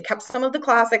for. They've kept some of the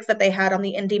classics that they had on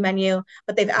the Indy menu,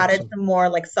 but they've added some more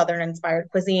like Southern inspired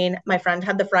cuisine. My friend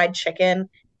had the fried chicken.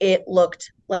 It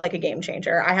looked like a game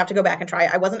changer. I have to go back and try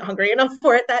it. I wasn't hungry enough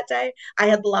for it that day. I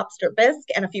had the lobster bisque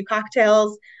and a few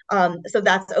cocktails. So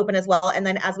that's open as well. And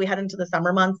then as we head into the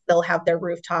summer months, they'll have their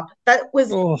rooftop. That was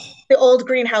the old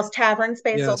Greenhouse Tavern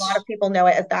space. Yes. So a lot of people know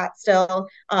it as that still.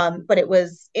 But it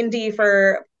was Indy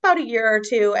for about a year or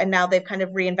two. And now they've kind of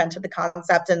reinvented the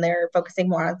concept and they're focusing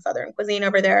more on Southern cuisine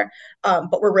over there.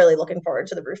 But we're really looking forward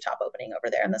to the rooftop opening over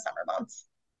there in the summer months.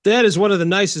 That is one of the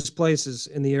nicest places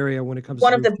in the area when it comes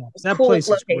to rooftops. That place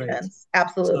is great.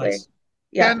 Absolutely. Nice.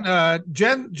 Yeah.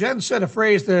 Jen said a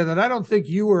phrase there that I don't think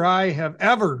you or I have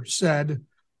ever said.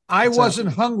 I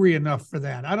wasn't hungry enough for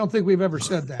that. I don't think we've ever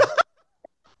said that.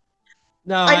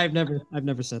 No, I've never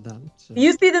said that. So.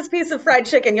 You see this piece of fried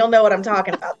chicken, you'll know what I'm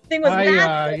talking about. The thing was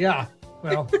yeah.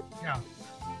 Well, yeah.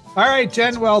 All right,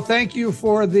 Jen. Well, thank you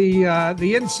for the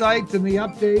insight and the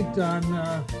update on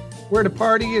where to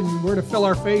party and where to fill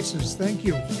our faces. Thank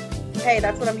you. Hey,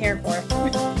 that's what I'm here for.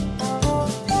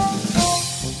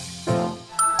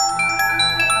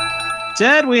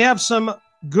 Ted, we have some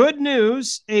good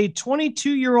news. A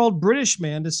 22-year-old British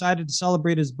man decided to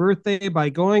celebrate his birthday by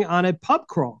going on a pub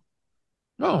crawl.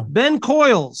 Oh. Ben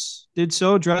Coyles did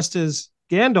so dressed as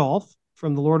Gandalf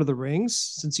from The Lord of the Rings,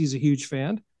 since he's a huge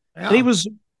fan. Yeah.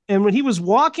 And And when he was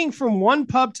walking from one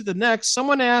pub to the next,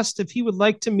 someone asked if he would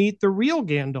like to meet the real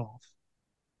Gandalf.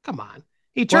 Come on.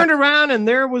 He turned around and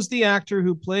there was the actor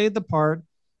who played the part,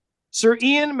 Sir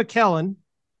Ian McKellen.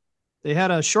 They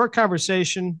had a short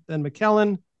conversation. Then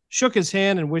McKellen shook his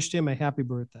hand and wished him a happy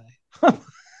birthday. How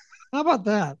about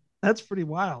that? That's pretty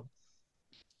wild.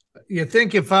 You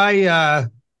think if I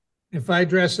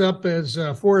dress up as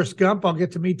Forrest Gump, I'll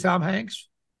get to meet Tom Hanks?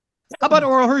 How about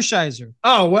Oral Hershiser?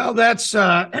 Oh, well, that's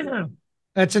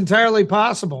entirely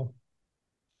possible.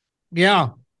 Yeah.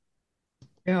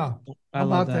 Yeah. I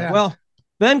love that. Well,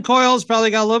 Ben Coyle's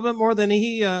probably got a little bit more than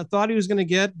he thought he was going to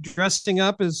get dressing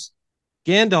up as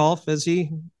Gandalf as he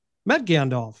met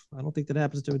Gandalf. I don't think that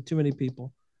happens to too many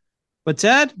people. But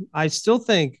Ted, I still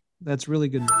think that's really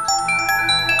good news.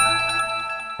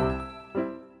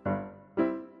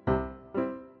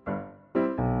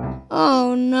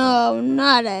 Oh no,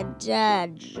 not a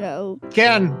dad joke.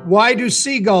 Ken, why do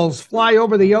seagulls fly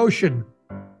over the ocean?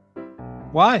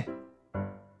 Why?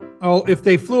 Oh, if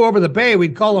they flew over the bay,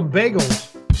 we'd call them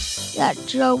bagels. That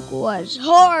joke was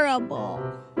horrible.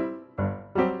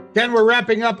 Ken, we're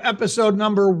wrapping up episode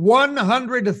number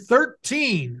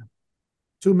 113.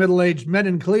 Two middle-aged men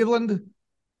in Cleveland,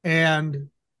 and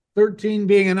 13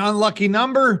 being an unlucky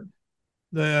number.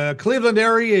 The Cleveland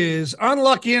area is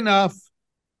unlucky enough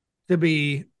to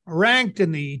be ranked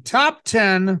in the top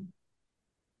 10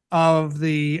 of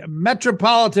the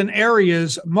metropolitan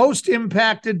areas most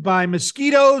impacted by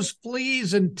mosquitoes,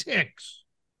 fleas, and ticks.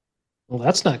 Well,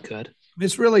 that's not good.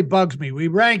 This really bugs me. We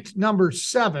ranked number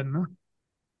 7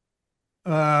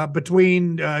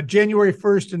 between January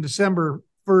 1st and December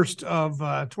 1st of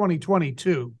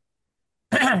 2022.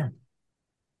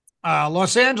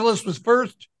 Los Angeles was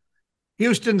first,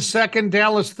 Houston second,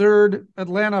 Dallas third,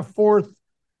 Atlanta fourth,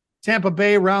 Tampa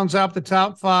Bay rounds out the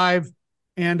top 5,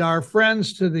 and our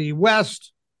friends to the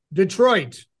west,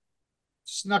 Detroit,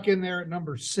 snuck in there at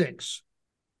number 6.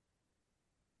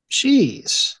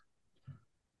 Jeez.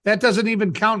 That doesn't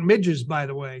even count midges, by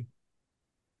the way.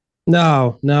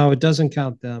 No, it doesn't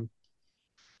count them.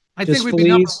 I think we'd be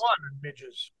number 1 in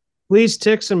midges. Fleas,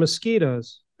 ticks, and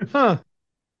mosquitoes. Huh.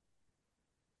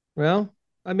 Well,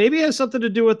 maybe it has something to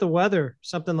do with the weather,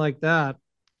 something like that.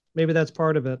 Maybe that's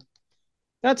part of it.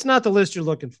 That's not the list you're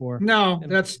looking for. No,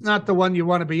 that's not the one you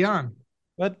want to be on.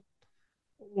 But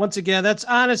once again, that's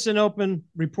honest and open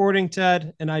reporting,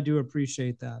 Ted, and I do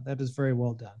appreciate that. That is very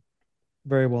well done.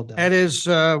 Very well done. That is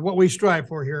what we strive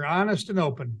for here, honest and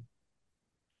open.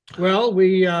 Well,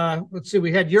 let's see,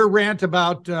 we had your rant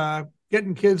about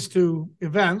getting kids to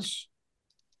events.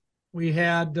 We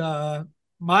had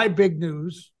my big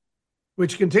news,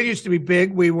 which continues to be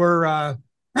big. We were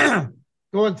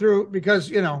going through, because,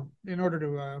 in order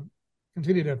to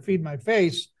continue to feed my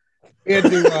face, we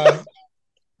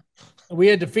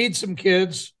had to feed some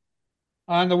kids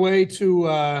on the way to,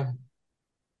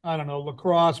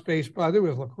 lacrosse, baseball. I think it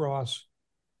was lacrosse.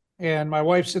 And my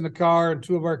wife's in the car and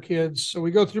 2 of our kids. So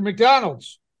we go through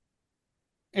McDonald's.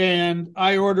 And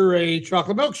I order a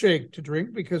chocolate milkshake to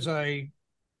drink because I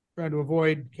try to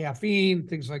avoid caffeine,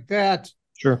 things like that.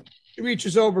 Sure. He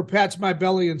reaches over, pats my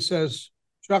belly, and says,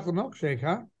 "Chocolate milkshake,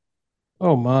 huh?"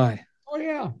 Oh, my. Oh,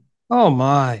 yeah. Oh,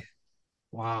 my.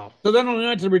 Wow. So then when we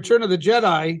went to Return of the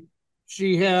Jedi,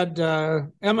 she had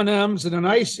M&Ms and an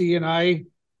icy, and I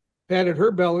patted her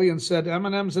belly and said,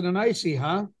 "M&Ms and an icy,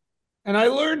 huh?" And I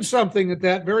learned something at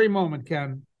that very moment,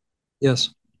 Ken. Yes.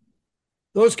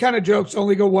 Those kind of jokes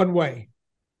only go one way.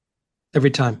 Every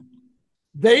time.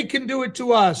 They can do it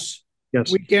to us.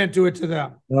 Yes. We can't do it to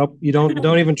them. Nope. You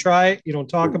don't even try it. You don't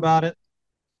talk about it.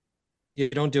 You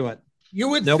don't do it. You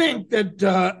would think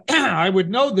that I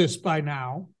would know this by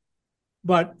now,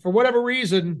 but for whatever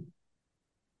reason,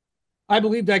 I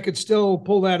believed I could still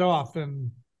pull that off, and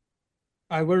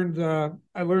I learned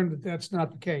that that's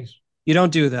not the case. You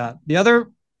don't do that. The other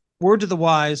word to the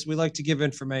wise, we like to give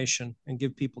information and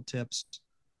give people tips.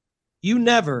 You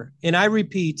never, and I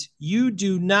repeat, you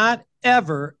do not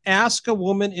ever ask a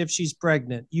woman if she's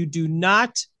pregnant. You do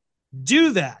not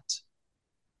do that.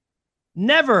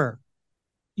 Never.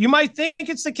 You might think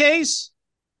it's the case,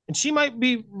 and she might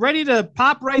be ready to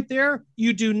pop right there.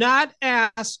 You do not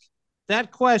ask that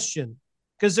question,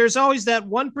 because there's always that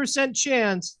 1%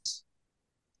 chance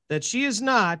that she is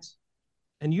not,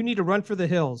 and you need to run for the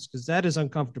hills, because that is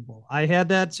uncomfortable. I had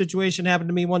that situation happen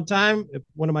to me one time at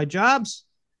one of my jobs,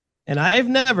 and I've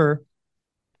never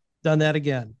done that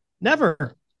again.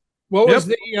 Never. What was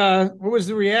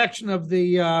the reaction of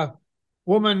the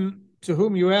woman to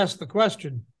whom you asked the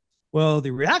question? Well, the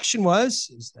reaction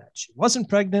is that she wasn't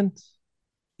pregnant,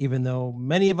 even though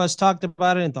many of us talked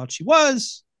about it and thought she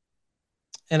was.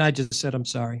 And I just said, I'm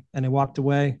sorry. And I walked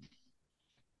away.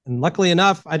 And luckily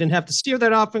enough, I didn't have to steer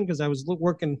that often because I was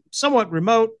working somewhat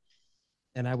remote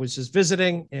and I was just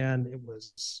visiting, and it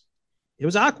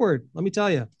was awkward, let me tell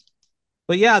you.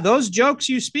 But yeah, those jokes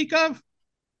you speak of,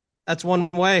 that's one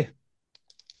way.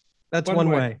 That's one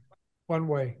way. One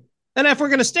way. And if we're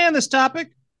going to stay on this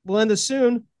topic, we'll end this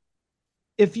soon.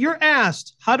 If you're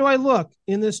asked, how do I look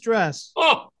in this dress?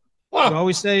 You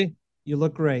always say, you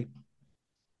look great.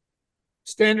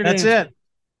 Standard That's answer. it.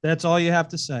 That's all you have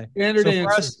to say. Standard so answer.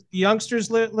 For us, the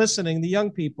youngsters listening, the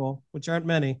young people, which aren't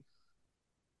many,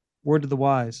 word to the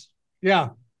wise. Yeah.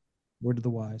 Word to the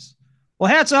wise. Well,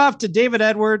 hats off to David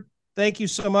Edward. Thank you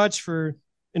so much for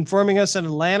informing us on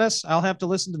Atlantis. I'll have to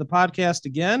listen to the podcast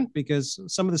again because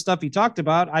some of the stuff he talked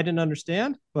about, I didn't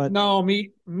understand. But no,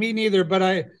 me neither. But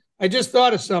I just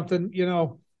thought of something. You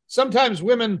know, sometimes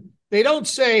women, they don't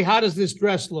say, how does this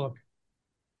dress look?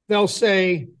 They'll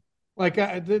say, like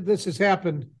this has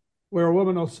happened, where a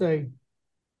woman will say,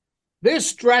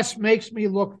 this dress makes me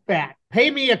look fat.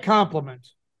 Pay me a compliment.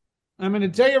 I'm going to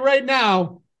tell you right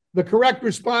now, the correct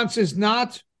response is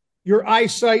not, your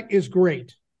eyesight is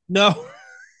great. No.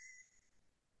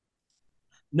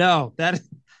 No, that,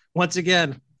 once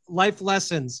again, life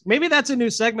lessons. Maybe that's a new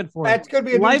segment for it. That's going to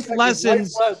be a life new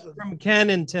lessons life lesson from Ken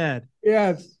and Ted.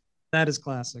 Yes. That is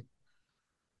classic.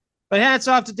 But hats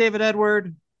off to David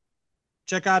Edward.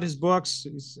 Check out his books.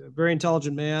 He's a very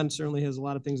intelligent man. Certainly has a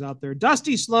lot of things out there.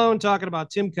 Dusty Sloan talking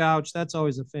about Tim Couch. That's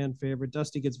always a fan favorite.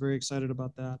 Dusty gets very excited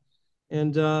about that.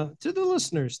 And to the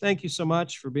listeners, thank you so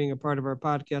much for being a part of our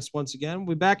podcast once again.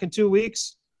 We'll be back in 2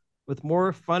 weeks with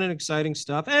more fun and exciting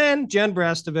stuff. And Jen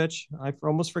Brastovich. I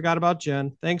almost forgot about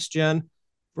Jen. Thanks, Jen,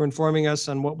 for informing us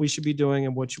on what we should be doing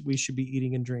and what we should be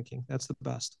eating and drinking. That's the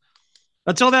best.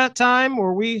 Until that time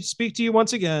where we speak to you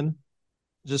once again,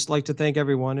 just like to thank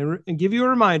everyone and give you a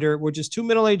reminder, we're just two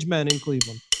middle-aged men in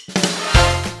Cleveland.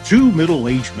 Two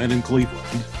Middle-Aged Men in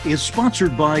Cleveland is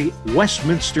sponsored by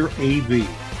Westminster AV,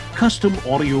 custom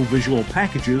audio-visual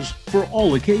packages for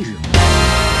all occasions.